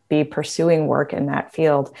going to be pursuing work in that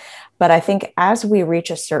field. But I think as we reach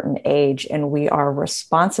a certain age and we are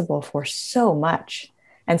responsible for so much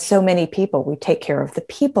and so many people, we take care of the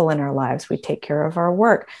people in our lives, we take care of our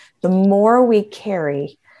work. The more we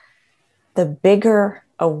carry, the bigger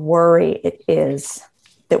a worry it is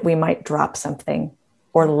that we might drop something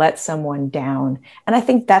or let someone down. And I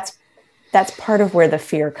think that's part of where the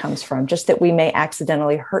fear comes from, just that we may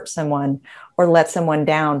accidentally hurt someone or let someone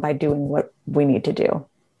down by doing what we need to do.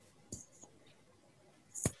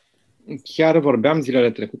 Chiar vorbeam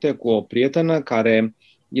zilele trecute cu o prietenă care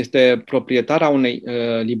este proprietara unei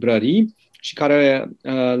librării și care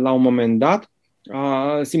la un moment dat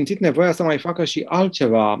a simțit nevoia să mai facă și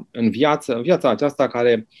altceva în viața aceasta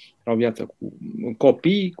care era o viață cu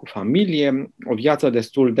copii, cu familie, o viață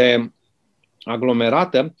destul de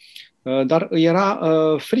aglomerată, dar îi era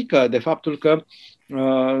frică de faptul că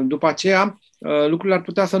după aceea lucrurile ar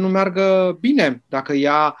putea să nu meargă bine dacă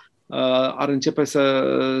ea ar începe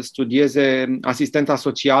să studieze asistența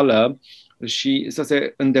socială și să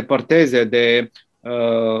se îndepărteze de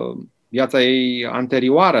viața ei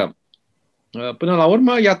anterioară. Până la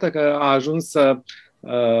urmă, iată că a ajuns să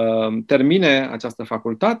termine această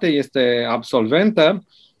facultate, este absolventă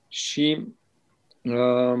și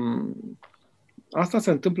asta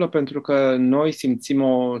se întâmplă pentru că noi simțim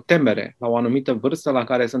o temere la o anumită vârstă la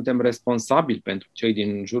care suntem responsabili pentru cei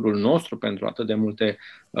din jurul nostru, pentru atât de multe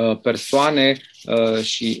persoane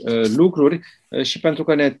și lucruri și pentru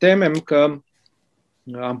că ne temem că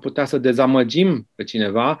am putea să dezamăgim pe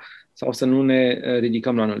cineva sau să nu ne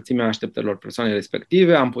ridicăm la înălțimea așteptărilor persoanei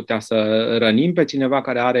respective, am putea să rănim pe cineva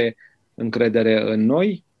care are încredere în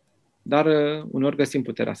noi, dar uneori găsim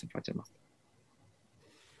puterea să facem asta.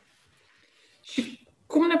 Și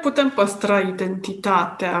cum ne putem păstra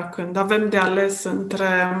identitatea când avem de ales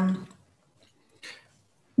între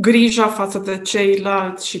grija față de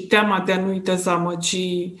ceilalți și teama de a nu-i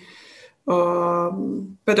dezamăgi,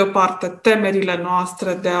 pe de o parte, temerile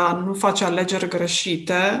noastre de a nu face alegeri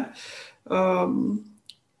greșite.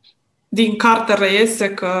 Din carte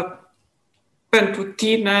reiese că pentru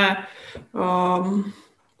tine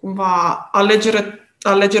cumva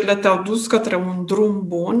alegerile te-au dus către un drum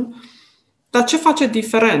bun, dar ce face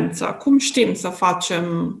diferența? Cum știm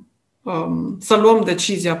să luăm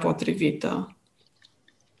decizia potrivită?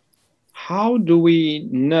 How do we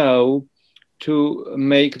know to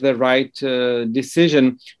make the right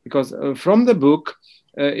decision? Because from the book,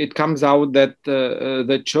 it comes out that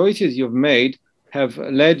the choices you've made have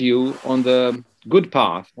led you on the good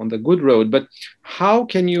path, on the good road. But how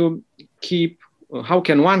can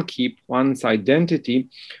one keep one's identity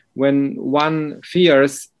when one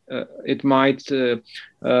fears it might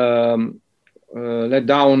let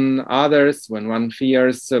down others, when one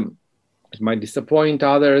fears it might disappoint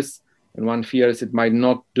others, when one fears it might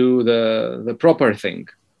not do the proper thing?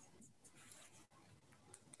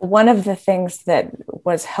 One of the things that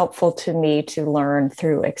was helpful to me to learn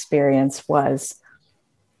through experience was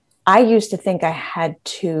I used to think I had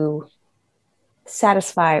to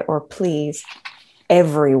satisfy or please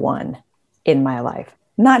everyone in my life,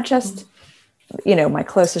 not just my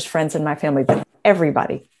closest friends and my family, but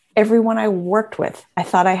everyone I worked with. I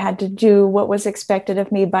thought I had to do what was expected of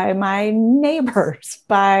me by my neighbors,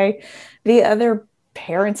 by the other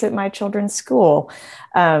parents at my children's school.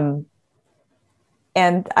 And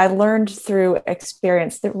I learned through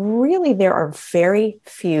experience that really there are very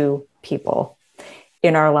few people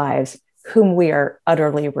in our lives whom we are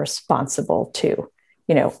utterly responsible to.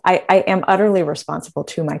 I am utterly responsible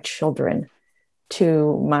to my children,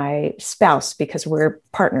 to my spouse, because we're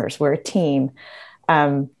partners, we're a team.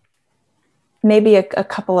 Maybe a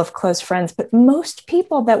couple of close friends, but most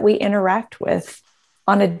people that we interact with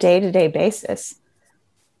on a day-to-day basis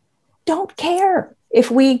don't care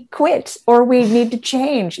if we quit or we need to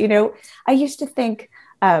change. I used to think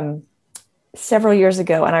several years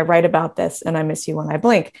ago, and I write about this and I Miss You When I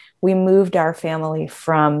Blink, we moved our family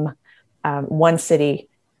from one city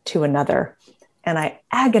to another. And I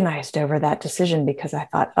agonized over that decision because I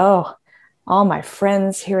thought, all my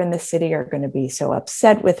friends here in the city are going to be so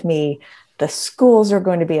upset with me. The schools are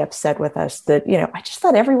going to be upset with us. That, I just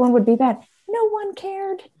thought everyone would be bad. No one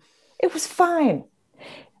cared. It was fine.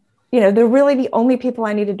 really the only people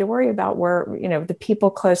I needed to worry about were, the people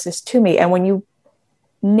closest to me. And when you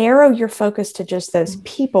narrow your focus to just those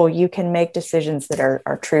people, you can make decisions that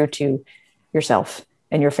are true to yourself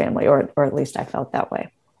and your family, or at least I felt that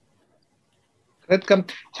way. Cred că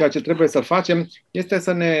ceea ce trebuie să facem este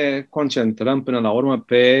să ne concentrăm până la urmă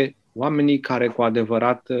pe oamenii care cu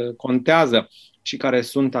adevărat contează și care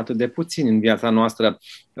sunt atât de puțini în viața noastră.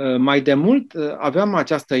 Mai de mult aveam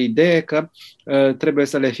această idee că trebuie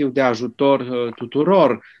să le fiu de ajutor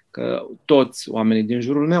tuturor, că toți oamenii din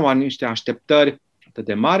jurul meu au niște așteptări atât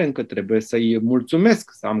de mari încât trebuie să-i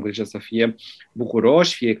mulțumesc, să am grijă să fie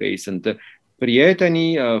bucuroși, fie că ei sunt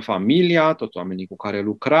prietenii, familia, toți oamenii cu care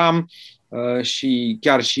lucram și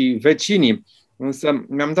chiar și vecinii. Însă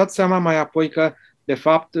mi-am dat seama mai apoi că de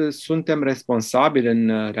fapt, suntem responsabili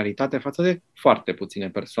în realitate față de foarte puține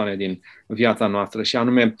persoane din viața noastră și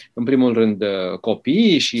anume, în primul rând,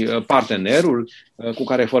 copiii și partenerul cu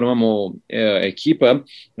care formăm o echipă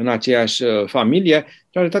în aceeași familie.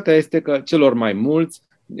 Realitatea este că celor mai mulți,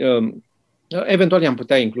 eventual i-am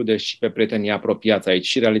putea include și pe prietenii apropiați aici,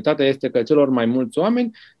 și realitatea este că celor mai mulți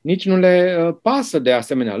oameni nici nu le pasă de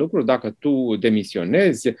asemenea lucruri. Dacă tu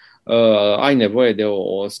demisionezi, ai nevoie de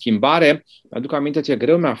o schimbare, aduc aminte ce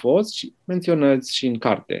greu mi-a fost și menționez și în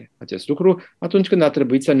carte acest lucru, atunci când a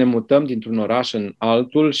trebuit să ne mutăm dintr-un oraș în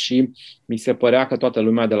altul și mi se părea că toată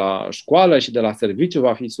lumea de la școală și de la serviciu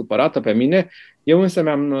va fi supărată pe mine. Eu însă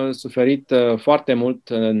mi-am suferit foarte mult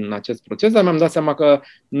în acest proces, dar mi-am dat seama că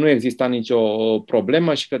nu exista nicio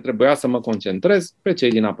problemă și că trebuia să mă concentrez pe cei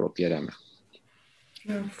din apropierea mea.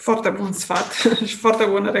 Foarte bun sfat și foarte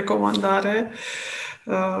bună recomandare.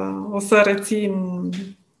 O să rețin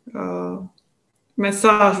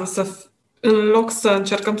mesajul, în loc să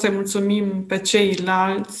încercăm să-i mulțumim pe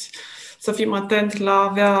ceilalți, să fim atenți la a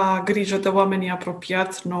avea grijă de oamenii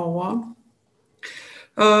apropiați nouă.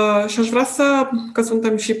 Și aș vrea că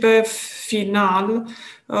suntem și pe final,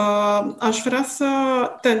 aș vrea să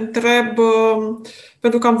te întreb,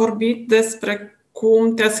 pentru că am vorbit despre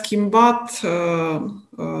cum te-a schimbat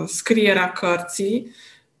scrierea cărții,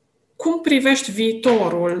 cum privești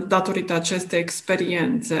viitorul datorită acestei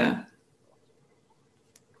experiențe?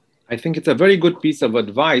 I think it's a very good piece of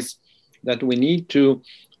advice that we need to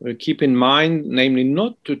keep in mind, namely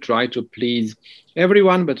not to try to please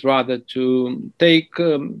everyone, but rather to take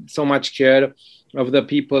so much care of the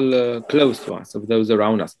people close to us, of those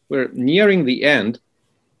around us. We're nearing the end,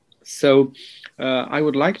 so I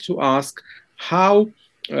would like to ask, how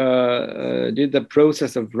did the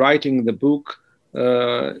process of writing the book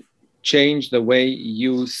change the way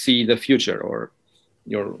you see the future or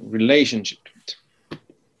your relationship to it?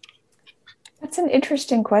 That's an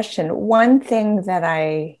interesting question. One thing that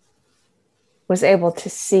I was able to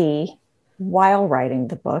see while writing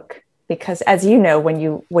the book, because as you know,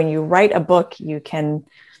 when you write a book, you can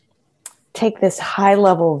take this high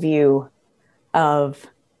level view of,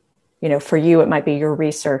 for you, it might be your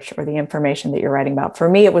research or the information that you're writing about. For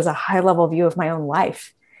me, it was a high level view of my own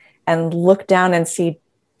life, and look down and see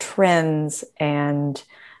trends and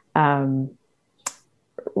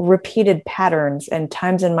repeated patterns and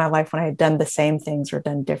times in my life when I had done the same things or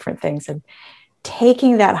done different things. And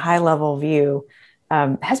taking that high level view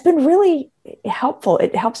has been really helpful.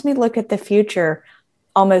 It helps me look at the future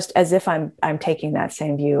almost as if I'm taking that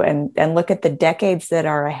same view and look at the decades that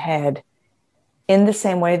are ahead in the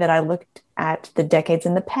same way that I looked at the decades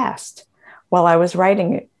in the past while I was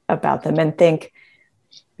writing about them, and think,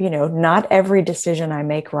 not every decision I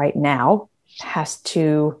make right now has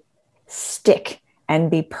to stick and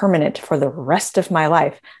be permanent for the rest of my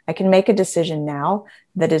life. I can make a decision now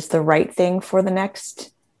that is the right thing for the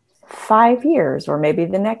next 5 years, or maybe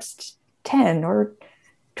the next 10 or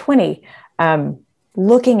 20.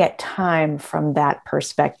 Looking at time from that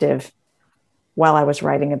perspective while I was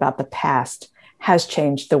writing about the past has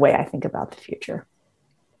changed the way I think about the future.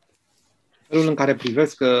 Felul în care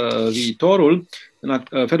privesc viitorul,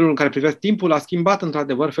 felul în care privesc timpul a schimbat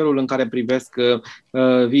într-adevăr felul în care privesc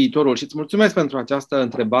viitorul. Și îți mulțumesc pentru această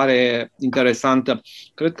întrebare interesantă.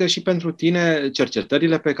 Cred că și pentru tine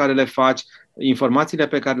cercetările pe care le faci, informațiile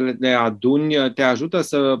pe care le aduni te ajută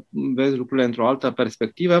să vezi lucrurile într-o altă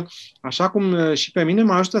perspectivă, așa cum și pe mine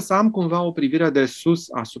mă ajută să am cumva o privire de sus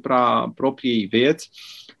asupra propriei vieți,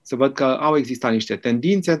 să văd că au existat niște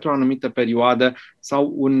tendințe într-o anumită perioadă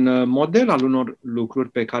sau un model al unor lucruri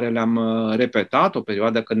pe care le-am repetat, o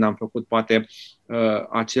perioadă când am făcut poate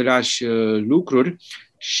aceleași lucruri,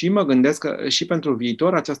 și mă gândesc că și pentru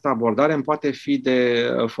viitor această abordare îmi poate fi de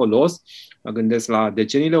folos. Mă gândesc la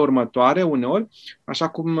deceniile următoare uneori, așa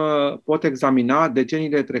cum pot examina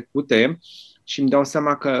deceniile trecute și îmi dau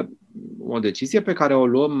seama că o decizie pe care o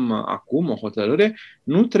luăm acum, o hotărâre,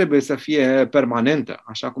 nu trebuie să fie permanentă,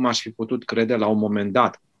 așa cum aș fi putut crede la un moment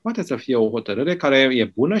dat. Poate să fie o hotărâre care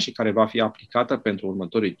e bună și care va fi aplicată pentru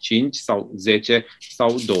următorii 5 sau 10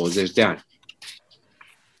 sau 20 de ani.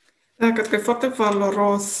 Da, cred că e foarte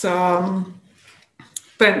valoros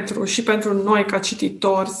pentru noi ca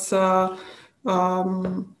cititori să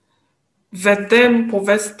vedem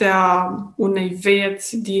povestea unei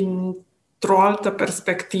vieți dintr-o altă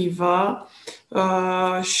perspectivă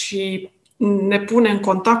și ne pune în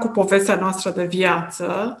contact cu povestea noastră de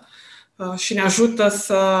viață și ne ajută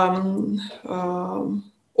să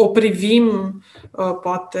o privim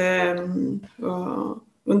poate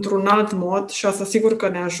într-un alt mod și asta sigur că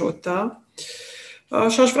ne ajută.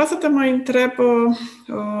 Și aș vrea să te mai întreb,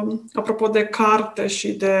 apropo de carte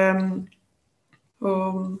și de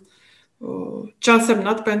ce a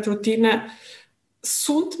însemnat pentru tine,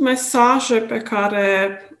 sunt mesaje pe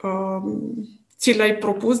care ți le-ai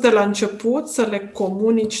propus de la început să le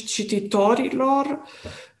comunici cititorilor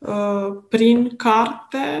prin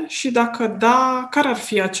carte și dacă da, care ar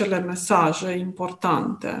fi acele mesaje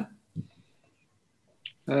importante?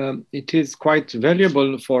 It is quite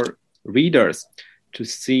valuable for readers to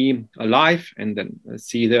see a life and then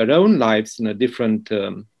see their own lives in a different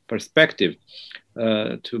perspective,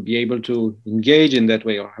 to be able to engage in that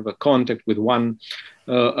way or have a contact with one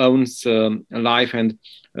own's life and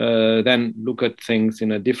then look at things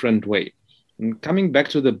in a different way. And coming back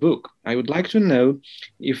to the book, I would like to know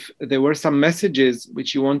if there were some messages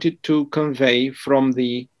which you wanted to convey from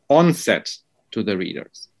the onset to the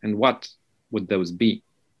readers, and what would those be?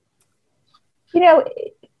 You know,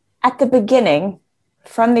 at the beginning,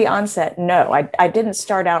 from the onset, no, I didn't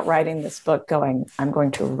start out writing this book going, I'm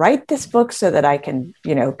going to write this book so that I can,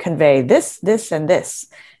 convey this, and this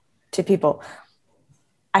to people.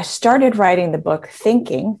 I started writing the book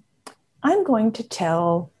thinking, I'm going to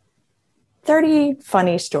tell 30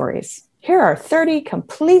 funny stories. Here are 30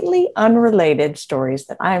 completely unrelated stories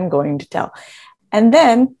that I'm going to tell. And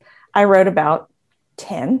then I wrote about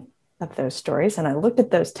 10 of those stories, and I looked at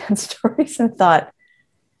those 10 stories and thought,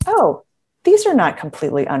 oh, these are not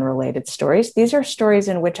completely unrelated stories. These are stories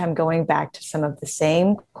in which I'm going back to some of the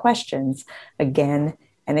same questions again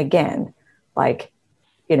and again. Like,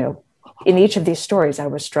 in each of these stories, I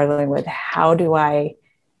was struggling with how do I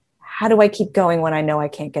keep going when I know I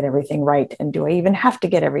can't get everything right? And do I even have to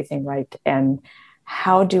get everything right? And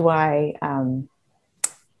how do I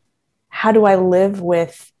live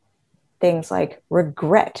with things like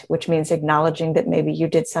regret, which means acknowledging that maybe you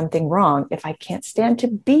did something wrong. If I can't stand to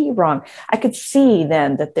be wrong, I could see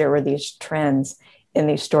then that there were these trends in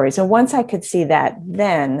these stories. And once I could see that,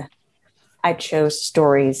 then I chose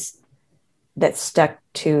stories that stuck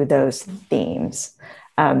to those themes.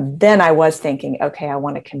 Then I was thinking, okay, I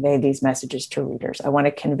want to convey these messages to readers. I want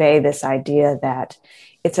to convey this idea that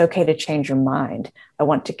it's okay to change your mind. I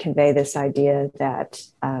want to convey this idea that,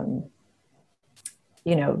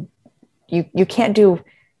 you can't do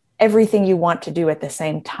everything you want to do at the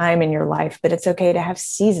same time in your life, but it's okay to have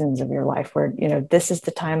seasons of your life where, this is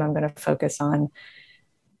the time I'm going to focus on,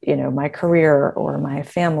 my career or my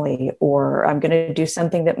family, or I'm going to do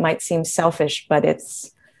something that might seem selfish, but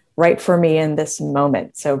it's right for me in this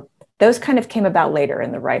moment. So those kind of came about later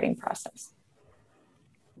in the writing process.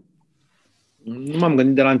 Nu m-am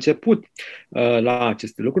gândit de la început la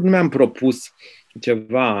aceste lucruri, nu mi-am propus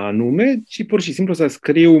ceva anume, ci pur și simplu să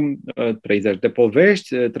scriu 30 de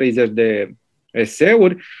povești, 30 de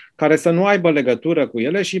eseuri care să nu aibă legătură cu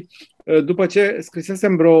ele și după ce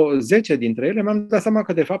scrisesem vreo 10 dintre ele, mi-am dat seama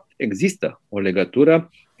că de fapt există o legătură,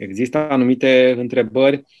 există anumite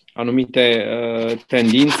întrebări, anumite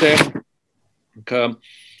tendințe, că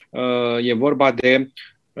e vorba de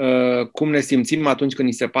cum ne simțim atunci când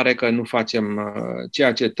ni se pare că nu facem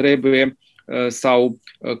ceea ce trebuie sau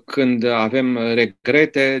când avem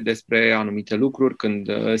regrete despre anumite lucruri, când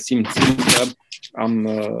simțim că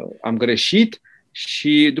am greșit.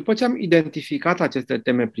 Și după ce am identificat aceste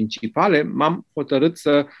teme principale, m-am hotărât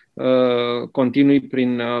să continui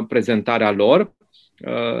prin prezentarea lor,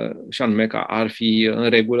 și anume că ar fi în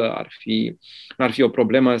regulă, ar fi o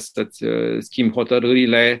problemă să-ți schimbi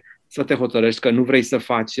hotărârile, să te hotărăști că nu vrei să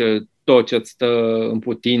faci tot ce-ți stă în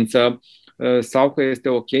putință sau că este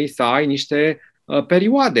ok să ai niște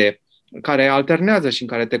perioade care alternează și în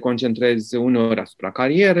care te concentrezi uneori asupra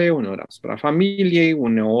carierei, uneori asupra familiei,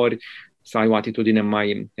 uneori să ai o atitudine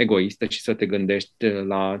mai egoistă și să te gândești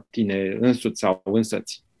la tine însuți sau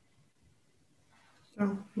însăți.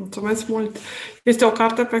 Da, mulțumesc mult! Este o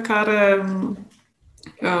carte pe care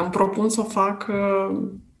îmi propun să o fac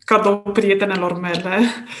cadou prietenelor mele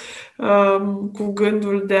cu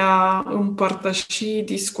gândul de a împărtăși,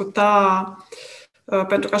 discuta,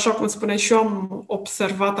 pentru că, așa cum spuneți, și eu am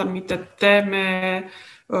observat anumite teme,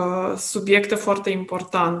 subiecte foarte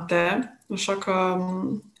importante, așa că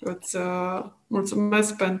îți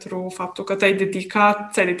mulțumesc pentru faptul că ți-ai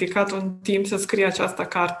dedicat un timp să scrii această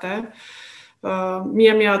carte.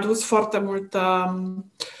 Mie mi-a adus foarte multă,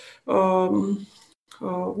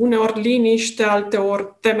 uneori liniște,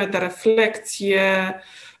 alteori teme de reflexie,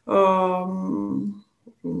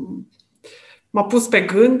 m-a pus pe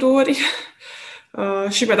gânduri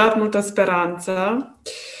și mi-a dat multă speranță.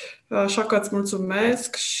 Așa că îți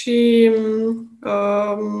mulțumesc și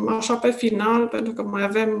așa pe final, pentru că mai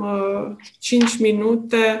avem 5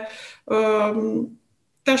 minute,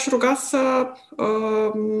 te-aș ruga să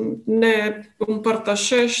ne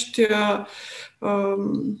împărtășești,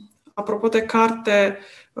 apropo de carte,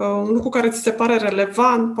 un lucru care ți se pare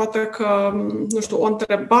relevant, poate că, nu știu, o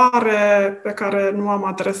întrebare pe care nu am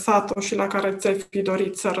adresat-o și la care ți-ai fi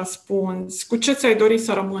dorit să răspunzi. Cu ce ți-ai dorit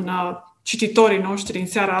să rămână cititorii noștri în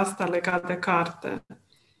seara asta legat de carte?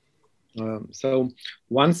 So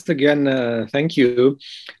once again, thank you.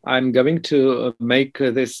 I'm going to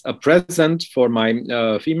make this a present for my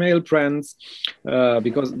female friends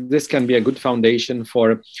because this can be a good foundation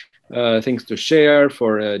for things to share,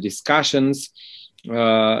 for discussions.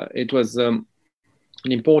 It was an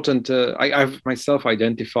important, I've myself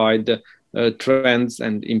identified trends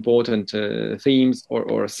and important themes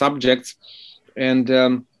or subjects, and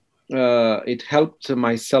it helped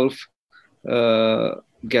myself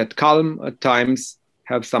get calm at times,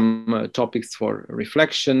 have some topics for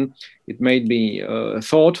reflection. It made me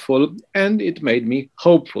thoughtful, and it made me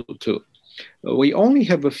hopeful too. We only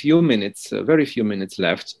have a few minutes, very few minutes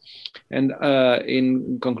left. And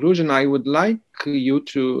in conclusion, I would like you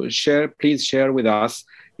to please share with us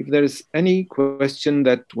if there is any question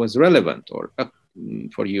that was relevant or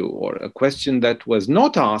for you, or a question that was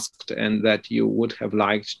not asked and that you would have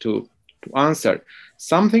liked to answer.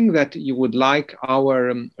 Something that you would like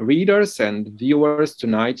our readers and viewers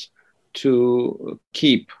tonight to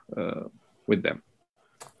keep with them.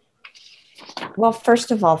 Well,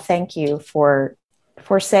 first of all, thank you for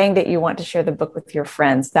saying that you want to share the book with your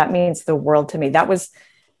friends. That means the world to me. That was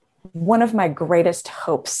one of my greatest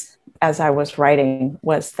hopes as I was writing,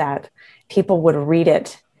 was that people would read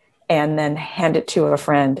it and then hand it to a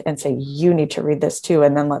friend and say, you need to read this too,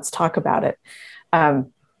 and then let's talk about it.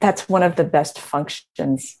 That's one of the best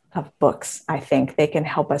functions of books, I think. They can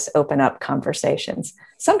help us open up conversations.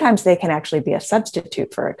 Sometimes they can actually be a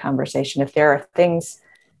substitute for a conversation. If there are things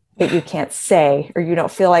that you can't say, or you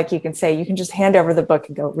don't feel like you can say, you can just hand over the book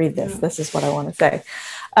and go, read this. This is what I want to say.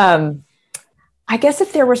 I guess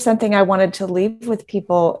if there was something I wanted to leave with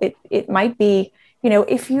people, it might be,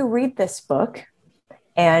 if you read this book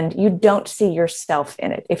and you don't see yourself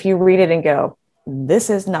in it, if you read it and go, this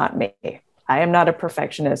is not me, I am not a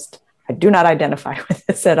perfectionist, I do not identify with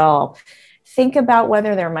this at all, think about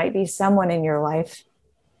whether there might be someone in your life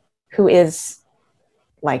who is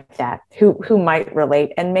like that, who might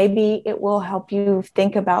relate, and maybe it will help you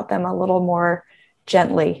think about them a little more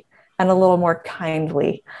gently and a little more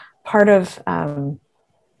kindly. Part of,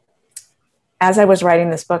 as I was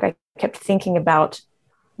writing this book, I kept thinking about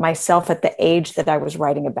myself at the age that I was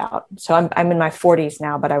writing about. So I'm in my 40s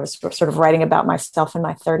now, but I was sort of writing about myself in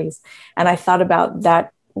my 30s. And I thought about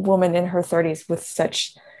that woman in her 30s with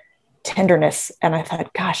such tenderness. And I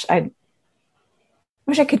thought, gosh, I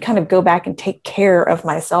wish I could kind of go back and take care of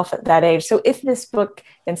myself at that age. So if this book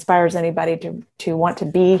inspires anybody to want to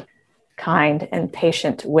be kind and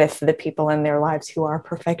patient with the people in their lives who are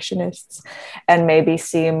perfectionists and maybe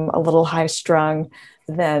seem a little high-strung,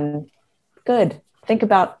 then good. Think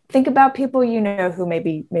about people who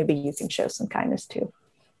maybe you can show some kindness to.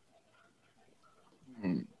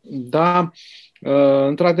 Da,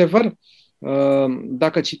 într-adevăr,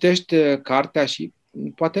 dacă citești cartea și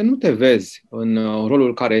poate nu te vezi în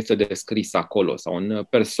rolul care este descris acolo sau în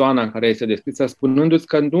persoana care este descrisă, spunându-ți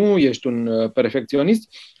că nu ești un perfecționist,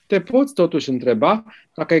 te poți totuși întreba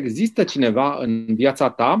dacă există cineva în viața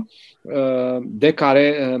ta de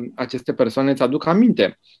care aceste persoane îți aduc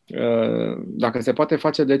aminte. Dacă se poate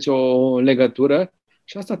face deci o legătură,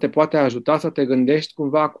 și asta te poate ajuta să te gândești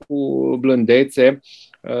cumva cu blândețe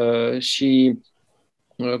și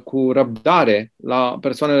cu răbdare la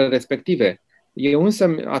persoanele respective. Eu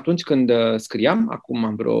însă, atunci când scriam, acum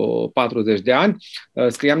am vreo 40 de ani,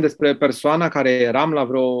 scriam despre persoana care eram la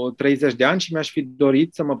vreo 30 de ani și mi-aș fi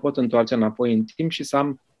dorit să mă pot întoarce înapoi în timp și să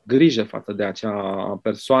am grijă față de acea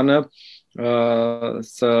persoană,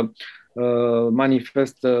 să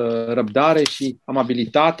manifest răbdare și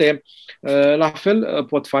amabilitate. La fel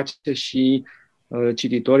pot face și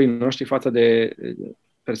cititorii noștri față de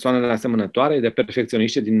persoanele asemănătoare, de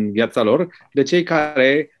perfecționiști din viața lor, de cei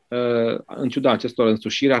care, în ciuda acestor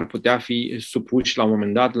însușiri, ar putea fi supuși la un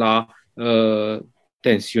moment dat la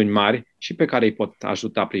tensiuni mari și pe care îi pot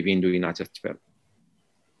ajuta privindu-i în acest fel.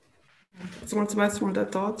 Îți mulțumesc mult de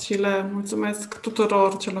tot și le mulțumesc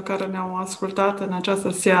tuturor celor care ne-au ascultat în această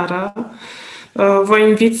seară. Vă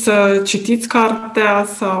invit să citiți cartea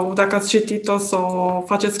sau, dacă ați citit-o, să o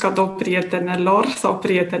faceți cadou prietenelor sau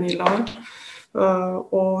prietenilor.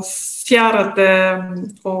 O seară de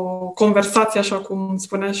o conversație, așa cum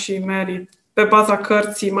spunea și Mary, pe baza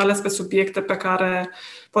cărții, mai ales pe subiecte pe care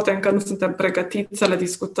poate încă nu suntem pregătiți să le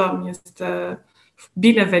discutăm, este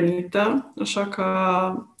binevenită. Așa că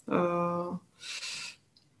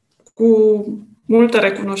cu multă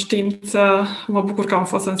recunoștință mă bucur că am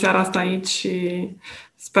fost în seara asta aici și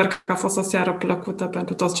sper că a fost o seară plăcută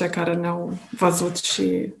pentru toți cei care ne-au văzut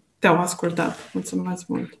și te-au ascultat. Mulțumesc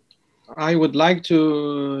mult! I would like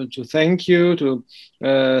to thank you, to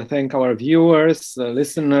thank our viewers,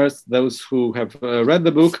 listeners, those who have read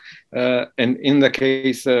the book, and in the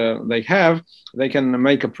case they have, they can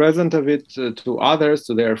make a present of it to others,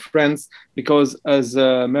 to their friends, because as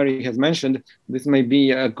Mary has mentioned, this may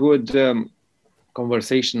be a good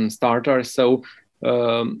conversation starter. So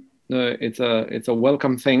it's a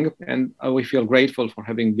welcome thing, and we feel grateful for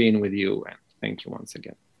having been with you. And thank you once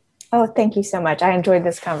again. Oh, thank you so much. I enjoyed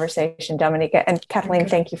this conversation, Dominica. And Kathleen,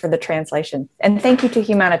 thank you for the translation. And thank you to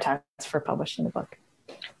Humanitas for publishing the book.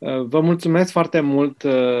 Vă mulțumesc foarte mult,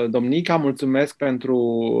 Dominica, mulțumesc pentru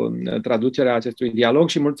traducerea acestui dialog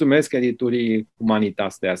și mulțumesc editurii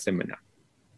Humanitas de asemenea.